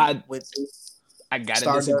way they went through. I gotta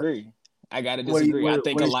Stardust. disagree. I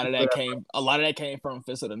think a lot of that came from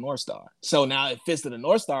Fist of the North Star. So now if Fist of the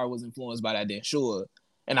North Star was influenced by that, then sure.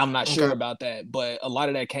 And I'm not sure about that, but a lot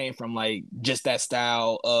of that came from like just that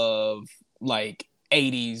style of like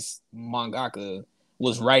 80s mangaka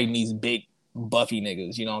was writing these big buffy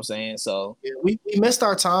niggas, you know what I'm saying? So Yeah, we missed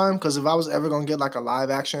our time because if I was ever gonna get like a live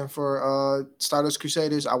action for Stardust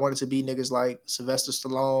Crusaders, I wanted to be niggas like Sylvester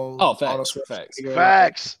Stallone. Oh, facts, Arnold facts. Schwarzenegger.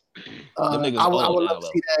 Facts. Them niggas I would old love now,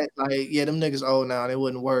 to see that. Like, yeah, them niggas old now. They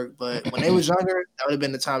wouldn't work. But when they was younger, that would have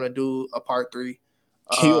been the time to do a part 3.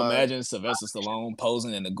 Can you imagine Sylvester Stallone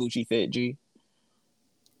posing in a Gucci fit, G?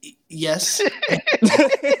 Yes. And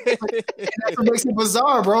that's what makes it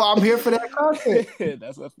bizarre, bro. I'm here for that content.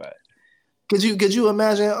 That's a fact. Could you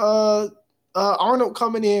imagine Arnold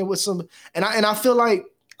coming in with some and I feel like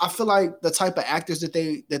the type of actors that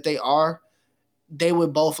they are, they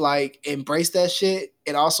would both like embrace that shit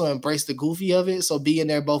and also embrace the goofy of it. So being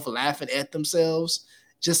there both laughing at themselves,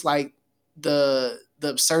 just like the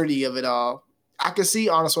absurdity of it all. I could see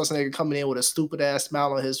Arnold Schwarzenegger coming in with a stupid ass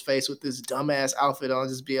smile on his face with this dumb ass outfit on,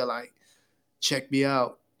 just being like, check me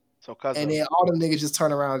out. So Cuzzo, And then all them niggas just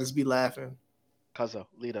turn around and just be laughing. Cuzzo,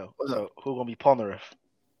 Lito. What's So who gonna be Polnareff?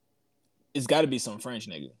 It's got to be some French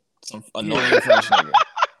nigga, some annoying French nigga.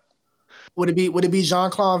 Would it be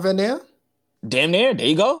Jean-Claude Van Damme? Damn near. There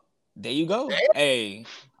you go. Damn. Hey,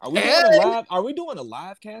 are we doing a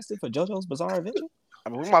live casting for JoJo's Bizarre Adventure? I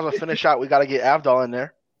mean, we might as well finish out. We gotta get Avdol in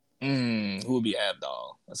there. Who would be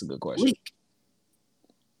Abdal? That's a good question. Leak.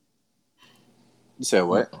 You said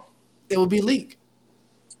what? It would be Leak.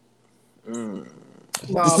 Mm.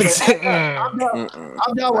 No,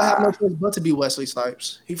 Abdal would have no choice but to be Wesley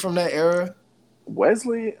Snipes. He from that era.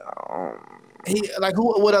 Wesley? He like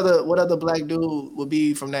what other black dude would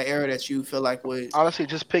be from that era that you feel like would Honestly,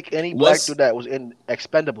 just pick any black dude that was in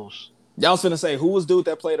Expendables. Y'all was finna say who was dude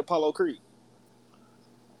that played Apollo Creed?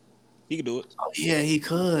 He could do it. Oh, yeah, he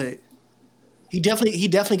could. He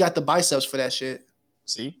definitely got the biceps for that shit.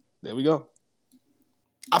 See, there we go.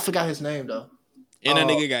 I forgot his name though. And that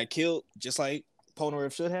nigga got killed just like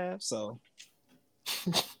Polnareff should have. So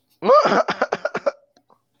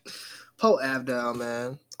Pull Av down,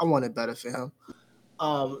 man. I wanted better for him.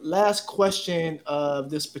 Last question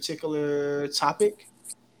of this particular topic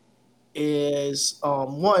is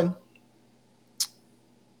one: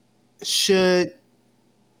 should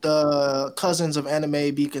the cousins of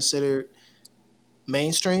anime be considered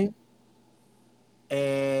mainstream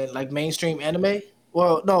and like mainstream anime?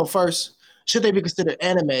 Well, no. First, should they be considered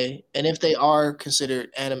anime? And if they are considered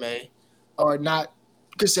anime or not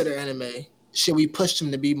considered anime, should we push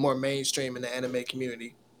them to be more mainstream in the anime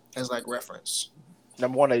community as like reference?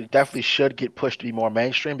 Number one, they definitely should get pushed to be more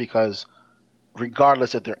mainstream because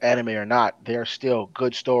regardless if they're anime or not, they're still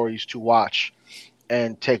good stories to watch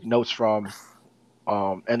and take notes from.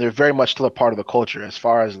 And they're very much still a part of the culture. As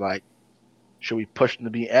far as like, should we push them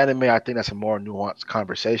to be anime? I think that's a more nuanced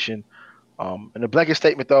conversation. In a blanket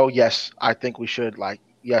statement, though, yes, I think we should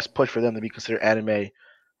push for them to be considered anime.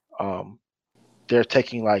 They're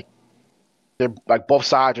taking they're like both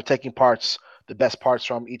sides are taking the best parts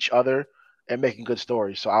from each other and making good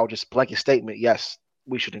stories. So I would just blanket statement, yes,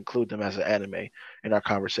 we should include them as an anime in our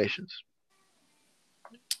conversations.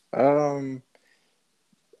 I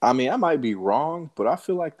mean, I might be wrong, but I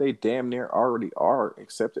feel like they damn near already are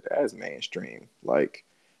accepted as mainstream. Like,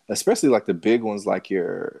 especially like the big ones, like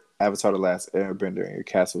your Avatar: The Last Airbender and your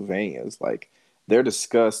Castlevanias. Like, they're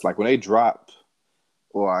discussed. Like when they drop,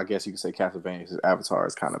 or I guess you could say Castlevania because Avatar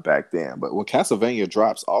is kind of back then. But when Castlevania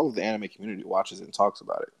drops, all of the anime community watches it and talks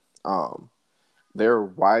about it. They're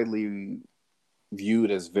widely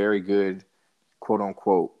viewed as very good, quote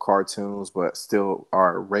unquote, cartoons, but still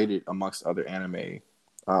are rated amongst other anime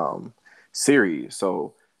series.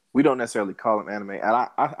 So we don't necessarily call them anime. And I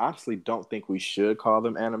honestly don't think we should call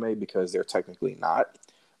them anime because they're technically not.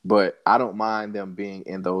 But I don't mind them being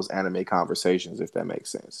in those anime conversations, if that makes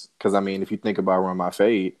sense. Because, I mean, if you think about Run My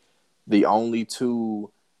Fade, the only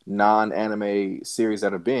two non-anime series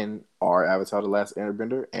that have been are Avatar: The Last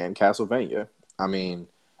Airbender and Castlevania. I mean,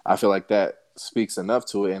 I feel like that speaks enough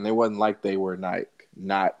to it. And it wasn't like they were not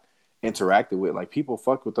interacted with. Like, people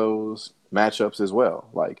fucked with those matchups as well.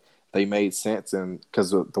 Like, they made sense, and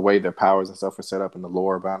because of the way their powers and stuff are set up and the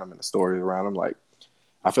lore about them and the stories around them, like,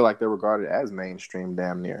 I feel like they're regarded as mainstream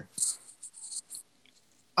damn near.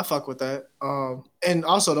 I fuck with that. And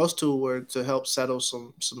also those two were to help settle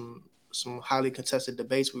some highly contested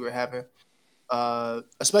debates we were having.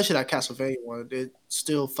 Especially that Castlevania one. It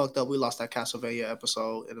still fucked up. We lost that Castlevania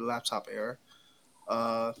episode in the laptop era.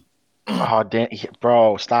 Oh damn,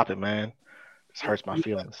 bro, stop it, man. This hurts my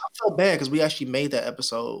feelings. I felt bad because we actually made that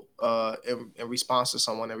episode in response to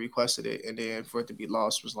someone that requested it, and then for it to be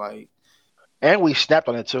lost was like. And we snapped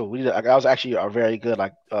on it too. That was actually a very good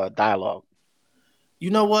dialogue.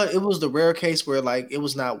 You know what? It was the rare case where like it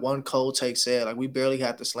was not one cold take said. Like we barely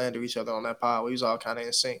had to slander each other on that pod. We was all kind of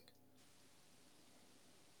in sync.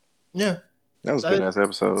 Yeah, that was a good ass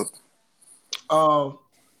episode.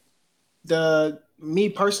 Me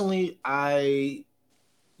personally, I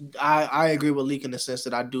agree with Leak in the sense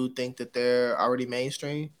that I do think that they're already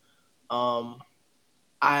mainstream.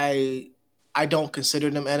 I don't consider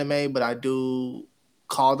them anime, but I do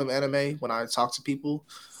call them anime when I talk to people.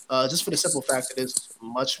 Just for the simple fact that it's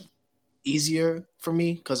much easier for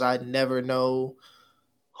me because I never know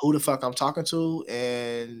who the fuck I'm talking to,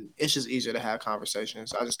 and it's just easier to have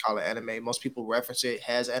conversations. I just call it anime. Most people reference it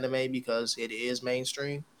as anime because it is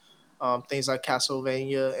mainstream. Things like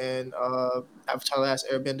Castlevania and Avatar: The Last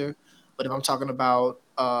Airbender. But if I'm talking about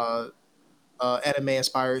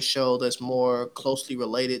anime-inspired show that's more closely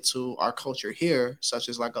related to our culture here, such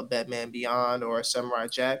as like a Batman Beyond or a Samurai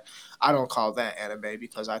Jack, I don't call that anime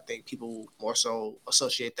because I think people more so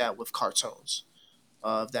associate that with cartoons,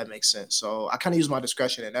 if that makes sense. So I kind of use my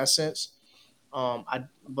discretion in that sense.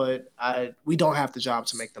 We don't have the job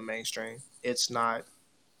to make them mainstream. It's not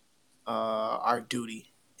our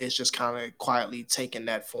duty. It's just kind of quietly taking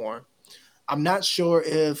that form. I'm not sure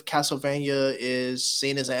if Castlevania is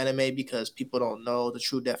seen as an anime because people don't know the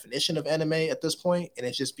true definition of anime at this point, and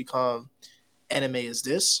it's just become anime is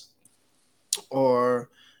this, or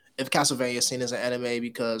if Castlevania is seen as an anime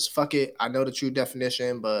because fuck it, I know the true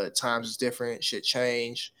definition, but times is different, shit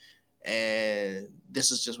change, and this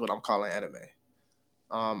is just what I'm calling anime.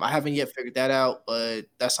 I haven't yet figured that out, but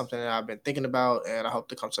that's something that I've been thinking about, and I hope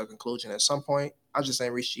to come to a conclusion at some point. I just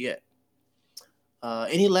ain't reached it yet.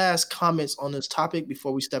 Any last comments on this topic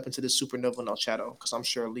before we step into the Supernova No Shadow? Because I'm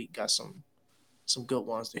sure Leak got some good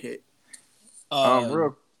ones to hit.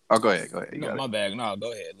 Go ahead. No, my bag. No,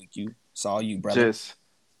 go ahead, Leak. You saw you, brother. Just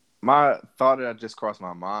my thought that just crossed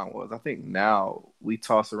my mind was I think now we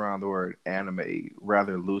toss around the word anime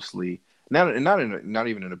rather loosely, not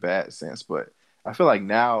even in a bad sense, but I feel like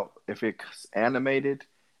now if it's animated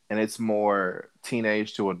and it's more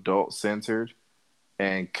teenage to adult centered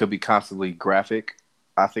and could be constantly graphic,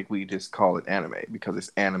 I think we just call it anime because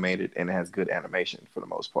it's animated and it has good animation for the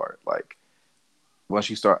most part. Like once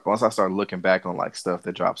I start looking back on like stuff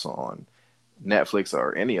that drops on Netflix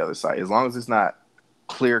or any other site, as long as it's not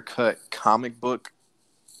clear cut comic book,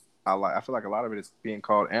 I feel like a lot of it is being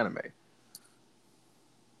called anime.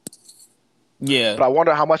 Yeah. But I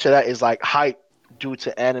wonder how much of that is like hype due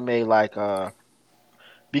to anime like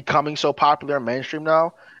becoming so popular and mainstream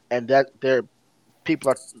now, and that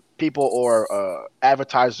people or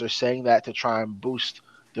advertisers are saying that to try and boost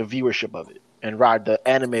the viewership of it and ride the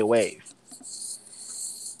anime wave.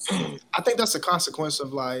 I think that's a consequence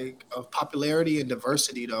of popularity and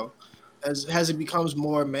diversity, though. As it becomes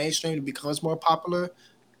more mainstream, it becomes more popular.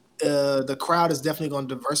 The crowd is definitely going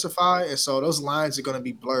to diversify, and so those lines are going to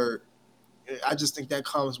be blurred. I just think that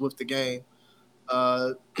comes with the game.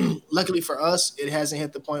 Luckily for us, it hasn't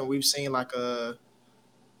hit the point where we've seen like a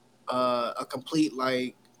complete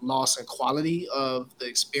like loss in quality of the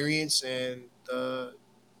experience and the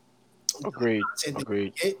Agreed. content that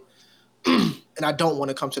Agreed. we get. And I don't want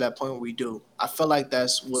to come to that point where we do. I feel like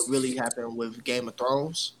that's what really happened with Game of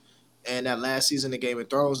Thrones, and that last season of Game of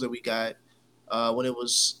Thrones that we got when it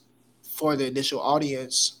was for the initial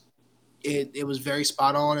audience, it was very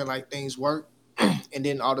spot on and like things worked. And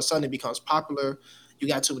then all of a sudden it becomes popular. You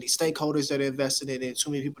got too many stakeholders that are invested in it, too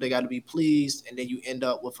many people that got to be pleased, and then you end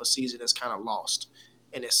up with a season that's kind of lost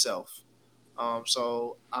in itself.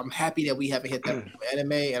 So I'm happy that we haven't hit that point in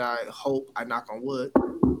anime, and I hope, I knock on wood,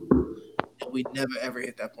 that we never ever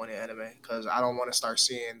hit that point in anime, because I don't want to start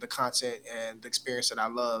seeing the content and the experience that I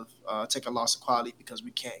love take a loss of quality because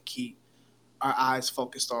we can't keep our eyes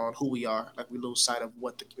focused on who we are. Like we lose sight of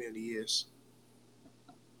what the community is.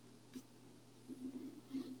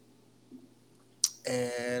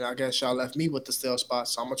 And I guess y'all left me with the stale spot,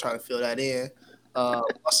 so I'm gonna try to fill that in.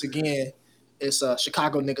 Once again, it's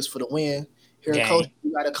Chicago niggas for the win. Here, Gang. Coach,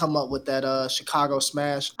 you got to come up with that Chicago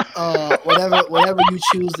smash. Whatever you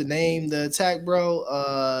choose to name the attack,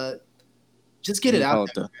 bro. Just get it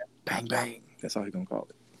out there. Bang bang. That's all he's gonna call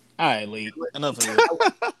it. All right, Lee. Enough of this.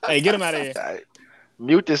 Hey, get him out of here. Right.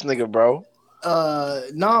 Mute this nigga, bro.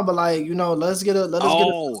 No, but like let's get a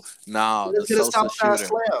Southside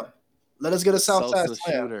slam. Let us get a Southside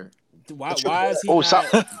slam. Shooter. Why is he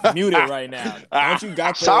not muted right now? Don't you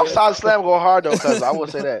got the Southside Slam go hard though, cuz I will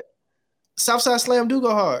say that. Southside slam do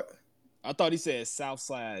go hard. I thought he said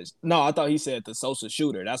Southside. No, I thought he said the social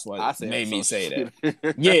shooter. That's what made me say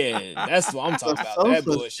that. Yeah, that's what I'm talking about. That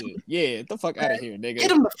bullshit. Yeah, get the fuck out of here, nigga.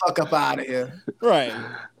 Get him the fuck up out of here. Right.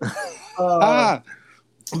 But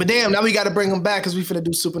damn, now we got to bring him back because we finna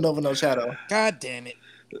do Supernova No Shadow. God damn it.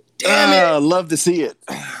 Damn it. Love to see it.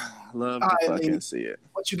 Love to fucking see it.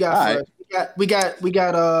 What you got for us? We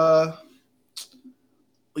got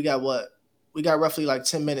what? We got roughly like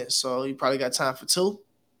 10 minutes, so you probably got time for 2.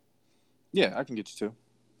 Yeah, I can get you 2.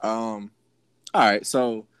 All right,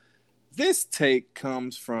 so this take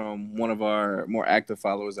comes from one of our more active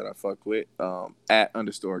followers that I fuck with,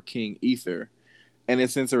 @_King Ether. And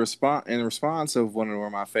it's in response of one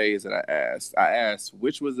of my faves that I asked,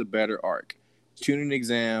 which was the better arc, Chunin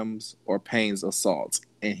Exams or Pain's Assault?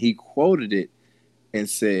 And he quoted it and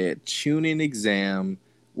said, Chunin Exam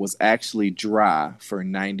was actually dry for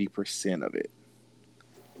 90% of it.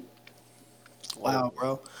 Wow,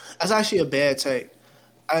 bro. That's actually a bad take.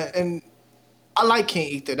 I like King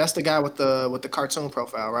Ether. That's the guy with the cartoon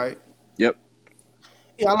profile, right? Yep.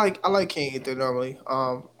 Yeah, I like King Ether normally.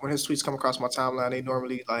 When his tweets come across my timeline, they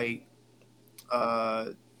normally they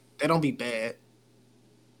don't be bad.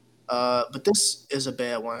 But this is a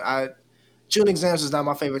bad one. June Exams is not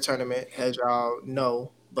my favorite tournament, as y'all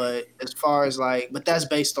know. But as far as but that's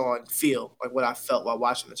based on feel, like what I felt while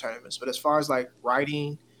watching the tournaments. But as far as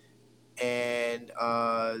writing and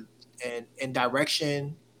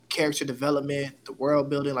direction, character development, the world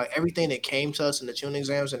building, everything that came to us in the Chunin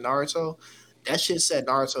Exams and Naruto, that shit set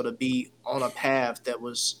Naruto to be on a path that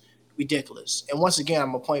was ridiculous. And once again,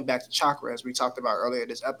 I'm gonna point back to Chakra, as we talked about earlier in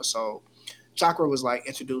this episode. Chakra was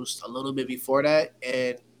introduced a little bit before that,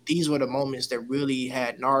 and these were the moments that really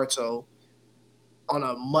had Naruto on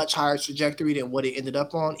a much higher trajectory than what it ended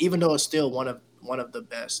up on, even though it's still one of the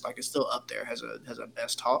best. It's still up there, has a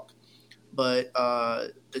best talk. But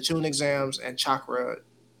the Chunin Exams and Chakra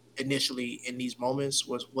initially in these moments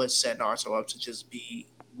was what set Naruto up to just be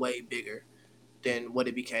way bigger than what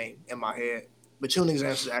it became in my head. But Chunin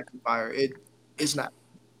Exams is actually fire. It's not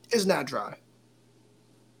dry.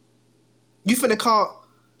 You finna call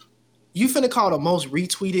the most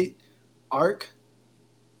retweeted arc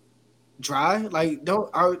dry. Like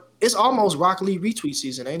it's almost Rock Lee retweet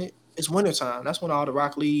season, ain't it? It's wintertime. That's when all the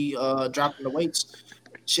Rock Lee dropping the weights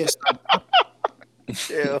shit stop.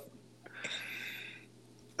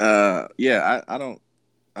 Yeah. I don't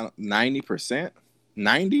 90%.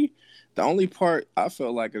 90. The only part I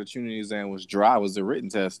felt like the tuning exam was dry was the written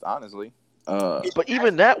test, honestly. But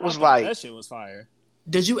even that was like that shit was fire.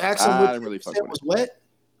 Did you ask him I what didn't really fuck percent with was it. wet?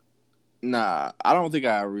 Nah, I don't think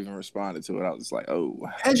I ever even responded to it. I was just like, oh,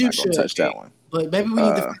 As I'm you not gonna should, touch that one. But maybe we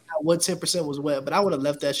need to find out what 10% was wet. But I would have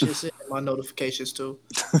left that shit sitting in my notifications too.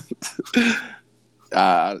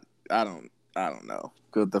 I don't know.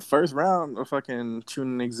 Cause the first round of fucking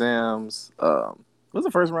tuning exams, was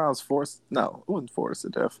the first round was forced? No, it wasn't forced to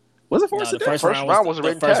death. Was it forced to The death? first round was the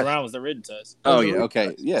written first test. round was the written test. Oh yeah,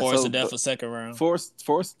 okay, yeah. Forced so to death was second round.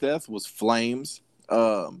 Forced death was flames.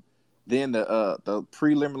 Then the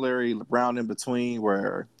preliminary round in between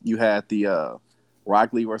where you had the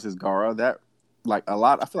Rock Lee versus Gara, that like a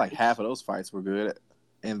lot. I feel like half of those fights were good,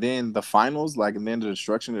 and then the finals, like, and then the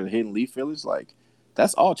destruction of the Hidden Leaf Village, like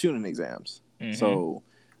that's all tuning exams. Mhm. So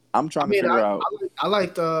I'm trying to figure out. I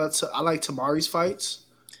like Tamari's fights.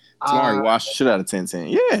 Tamari washed shit out of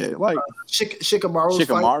 10-10. Yeah, like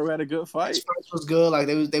Shikamaru had a good fight. His fights was good. Like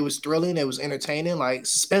they was thrilling. They was entertaining. Like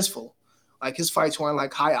suspenseful. Like his fights weren't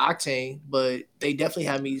like high octane, but they definitely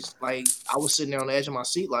had me like I was sitting there on the edge of my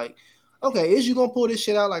seat. Like, okay, is you gonna pull this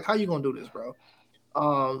shit out? Like, how you gonna do this, bro?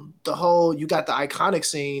 You got the iconic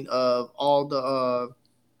scene of all the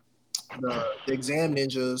exam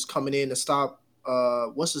ninjas coming in to stop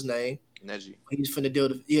what's his name? Neji. He's finna deal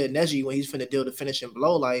Neji when he's finna deal the finishing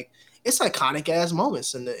blow. Like it's iconic ass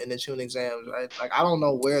moments in the tune exams, right? Like I don't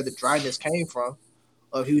know where the dryness came from,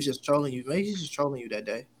 or if he was just trolling you. Maybe he's just trolling you that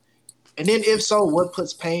day. And then if so, what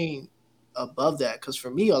puts Pain above that? Because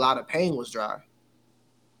for me, a lot of Pain was dry.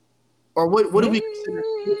 Or what do we consider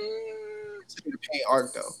the Pain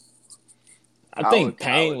arc though? I think I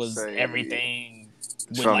Pain would was say everything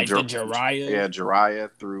with from like the Jiraiya. Yeah,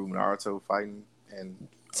 Jiraiya through Naruto fighting and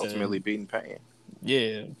ultimately beating Pain.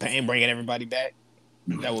 Yeah, Pain bringing everybody back.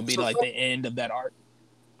 That would be like the end of that arc.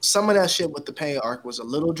 Some of that shit with the Pain arc was a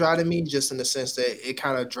little dry to me, just in the sense that it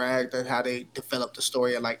kind of dragged on how they developed the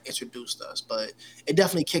story and like introduced us. But it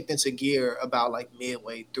definitely kicked into gear about like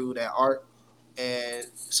midway through that arc. And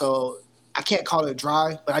so I can't call it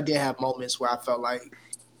dry, but I did have moments where I felt like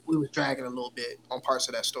we was dragging a little bit on parts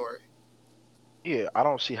of that story. Yeah, I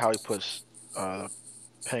don't see how he puts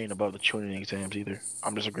Pain above the tuning exams either.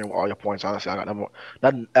 I'm just agreeing with all your points. Honestly, I got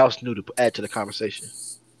nothing else new to add to the conversation.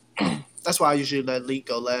 That's why I usually let Leak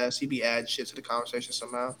go last. He be adding shit to the conversation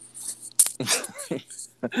somehow.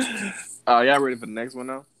 Y'all ready for the next one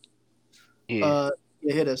now? Yeah.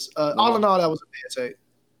 Yeah, hit us. All in all, that was a bad take.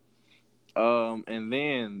 And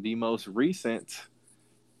then the most recent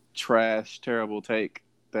trash, terrible take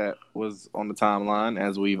that was on the timeline,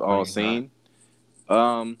 as we've all seen.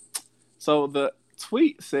 So the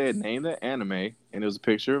tweet said, name the anime, and it was a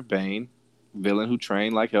picture of Bane, villain who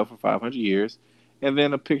trained like hell for 500 years, and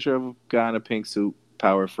then a picture of a guy in a pink suit,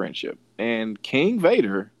 power of friendship. And King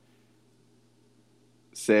Vader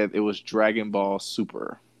said it was Dragon Ball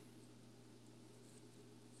Super.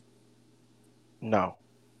 No.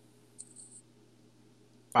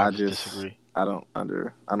 I just disagree. I don't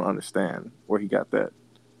understand where he got that.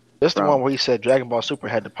 That's the one where he said Dragon Ball Super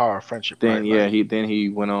had the power of friendship. Then right? he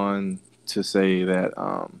went on to say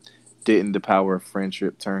that didn't the power of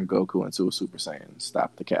friendship turn Goku into a Super Saiyan?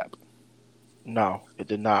 Stop the cap. No, it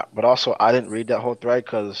did not. But also, I didn't read that whole thread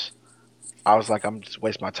because I was like, I'm just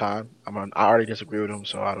wasting my time. I already disagree with him,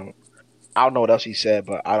 so I don't know what else he said,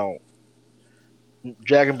 but I don't.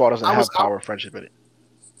 Dragon Ball doesn't have power of friendship in it.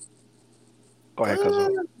 Go ahead,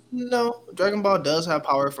 cousin. No, Dragon Ball does have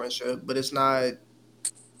power of friendship, but it's not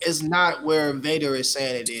where Vader is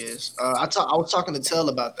saying it is. I was talking to Tell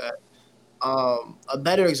about that. A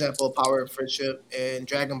better example of power of friendship in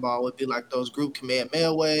Dragon Ball would be like those group command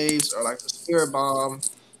mail waves or like the spirit bomb.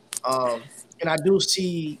 And I do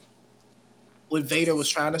see what Vader was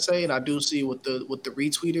trying to say, and I do see what the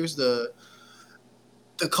retweeters,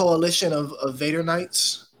 the coalition of Vader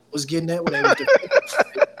Knights was getting at when they was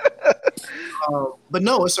but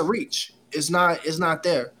no, it's a reach. It's not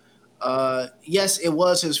there. Yes, it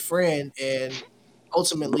was his friend, and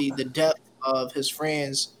ultimately the depth of his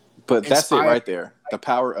friends. But that's it right there. The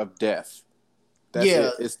power of death. That's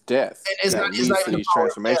it. It's death. And it's not even these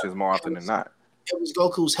transformations more often than not. It was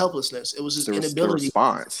Goku's helplessness. It was his inability the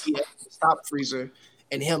response. to stop Freezer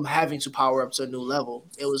and him having to power up to a new level.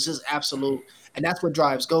 It was his absolute, and that's what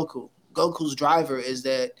drives Goku. Goku's driver is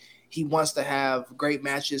that He wants to have great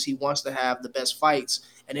matches. He wants to have the best fights.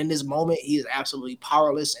 And in this moment, he is absolutely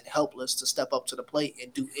powerless and helpless to step up to the plate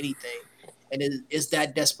and do anything. And it's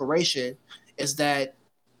that desperation, it's that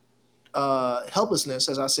helplessness,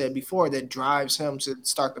 as I said before, that drives him to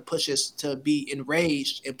start to push us to be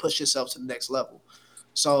enraged and push himself to the next level.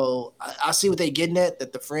 So I see what they're getting at,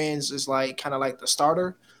 that the Friends is like kind of like the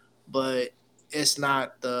starter, but it's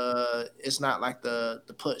not like the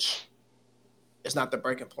push. It's not the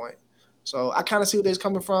breaking point. So I kind of see where they're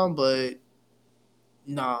coming from, but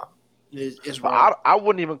nah, it's wrong. I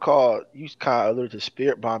wouldn't even call, you kind of alluded to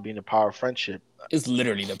Spirit Bomb being the power of friendship. It's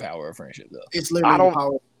literally the power of friendship, though. It's literally the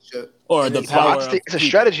power of friendship. Or the power of it's a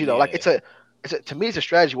strategy, though. Like, to me, it's a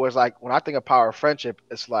strategy where it's like, when I think of power of friendship,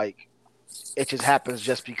 it's like, it just happens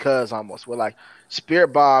just because almost. Where like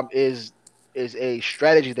Spirit Bomb is a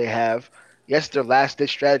strategy they have. Yes, their last ditch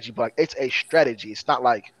strategy, but like, it's a strategy. It's not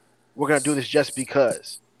like we're gonna do this just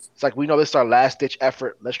because. It's like, we know this is our last ditch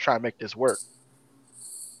effort. Let's try and make this work.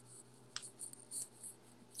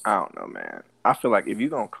 I don't know, man. I feel like if you're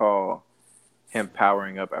gonna call him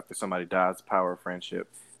powering up after somebody dies the power of friendship,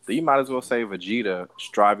 then you might as well say Vegeta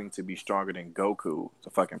striving to be stronger than Goku, the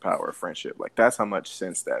fucking power of friendship. Like, that's how much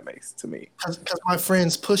sense that makes to me. Because my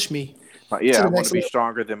friends push me. Like, yeah, I want to be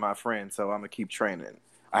stronger than my friend, so I'm gonna keep training.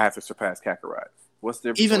 I have to surpass Kakarot. What's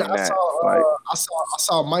the difference? Even I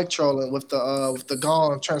saw Mike trolling with the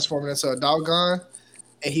Gon transforming into a Doggone,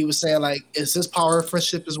 and he was saying like, "Is this power of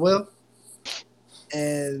friendship as well?"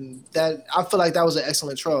 And that, I feel like that was an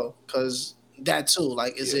excellent troll, because that too,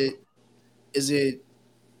 like, is it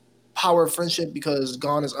power of friendship because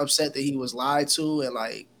Gon is upset that he was lied to and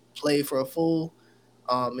like played for a fool,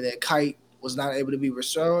 and that Kite was not able to be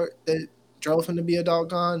restored, that drove him to be a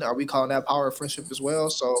Doggone? Are we calling that power of friendship as well?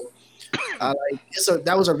 So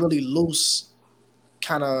that was a really loose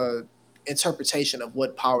kind of interpretation of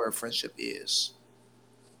what power of friendship is.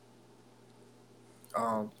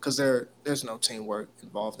 Because there's no teamwork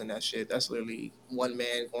involved in that shit. That's literally one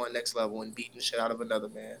man going next level and beating the shit out of another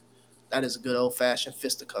man. That is a good old-fashioned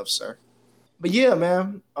fisticuffs, sir. But yeah,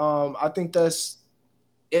 man, I think that's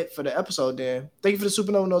it for the episode then. Thank you for the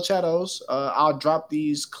Supernova No Chatos. I'll drop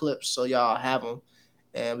these clips so y'all have them,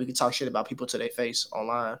 and we can talk shit about people to their face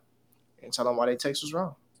online and tell them why their text was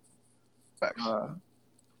wrong.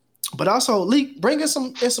 But also, Leak, bring in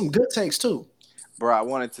some good takes too. Bro, I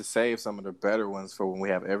wanted to save some of the better ones for when we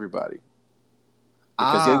have everybody.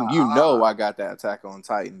 Because you know I got that Attack on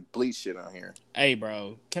Titan Bleach shit on here. Hey,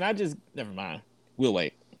 bro, can I just... Never mind. We'll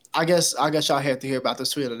wait. I guess y'all have to hear about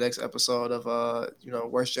this tweet in the next episode of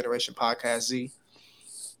Worst Generation Podcast Z.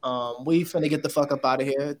 We finna get the fuck up out of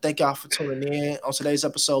here. Thank y'all for tuning in. On today's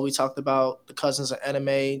episode, we talked about the cousins of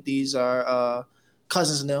anime. These are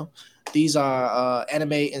cousins now. These are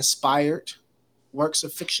anime-inspired works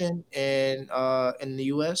of fiction in the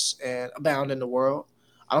U.S. and abound in the world.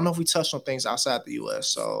 I don't know if we touched on things outside the U.S.,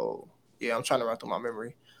 so yeah, I'm trying to run through my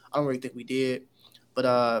memory. I don't really think we did.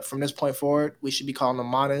 But from this point forward, we should be calling them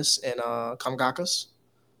manas and kamgakas.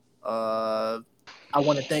 I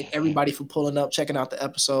want to thank everybody for pulling up, checking out the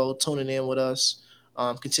episode, tuning in with us.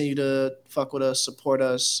 Continue to fuck with us, support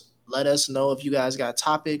us. Let us know if you guys got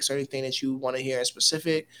topics or anything that you want to hear in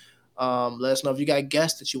specific. Let us know if you got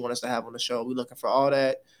guests that you want us to have on the show. We're looking for all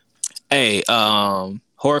that. Hey,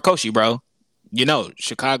 Horikoshi, bro. You know,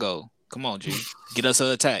 Chicago. Come on, G. Get us an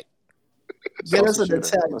attack. Get us an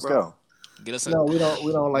attack, Let's bro. go. Get us No, we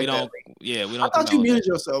don't like that. Yeah, we don't. I thought you muted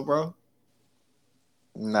yourself, bro.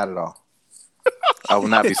 Not at all. I will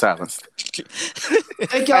not be silenced.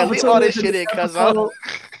 Thank y'all for all tuning this in shit to in, this cuz episode.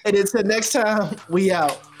 And until next time, we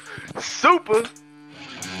out. Super.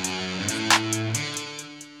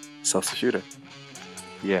 Self-shooter.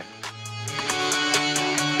 Yeah.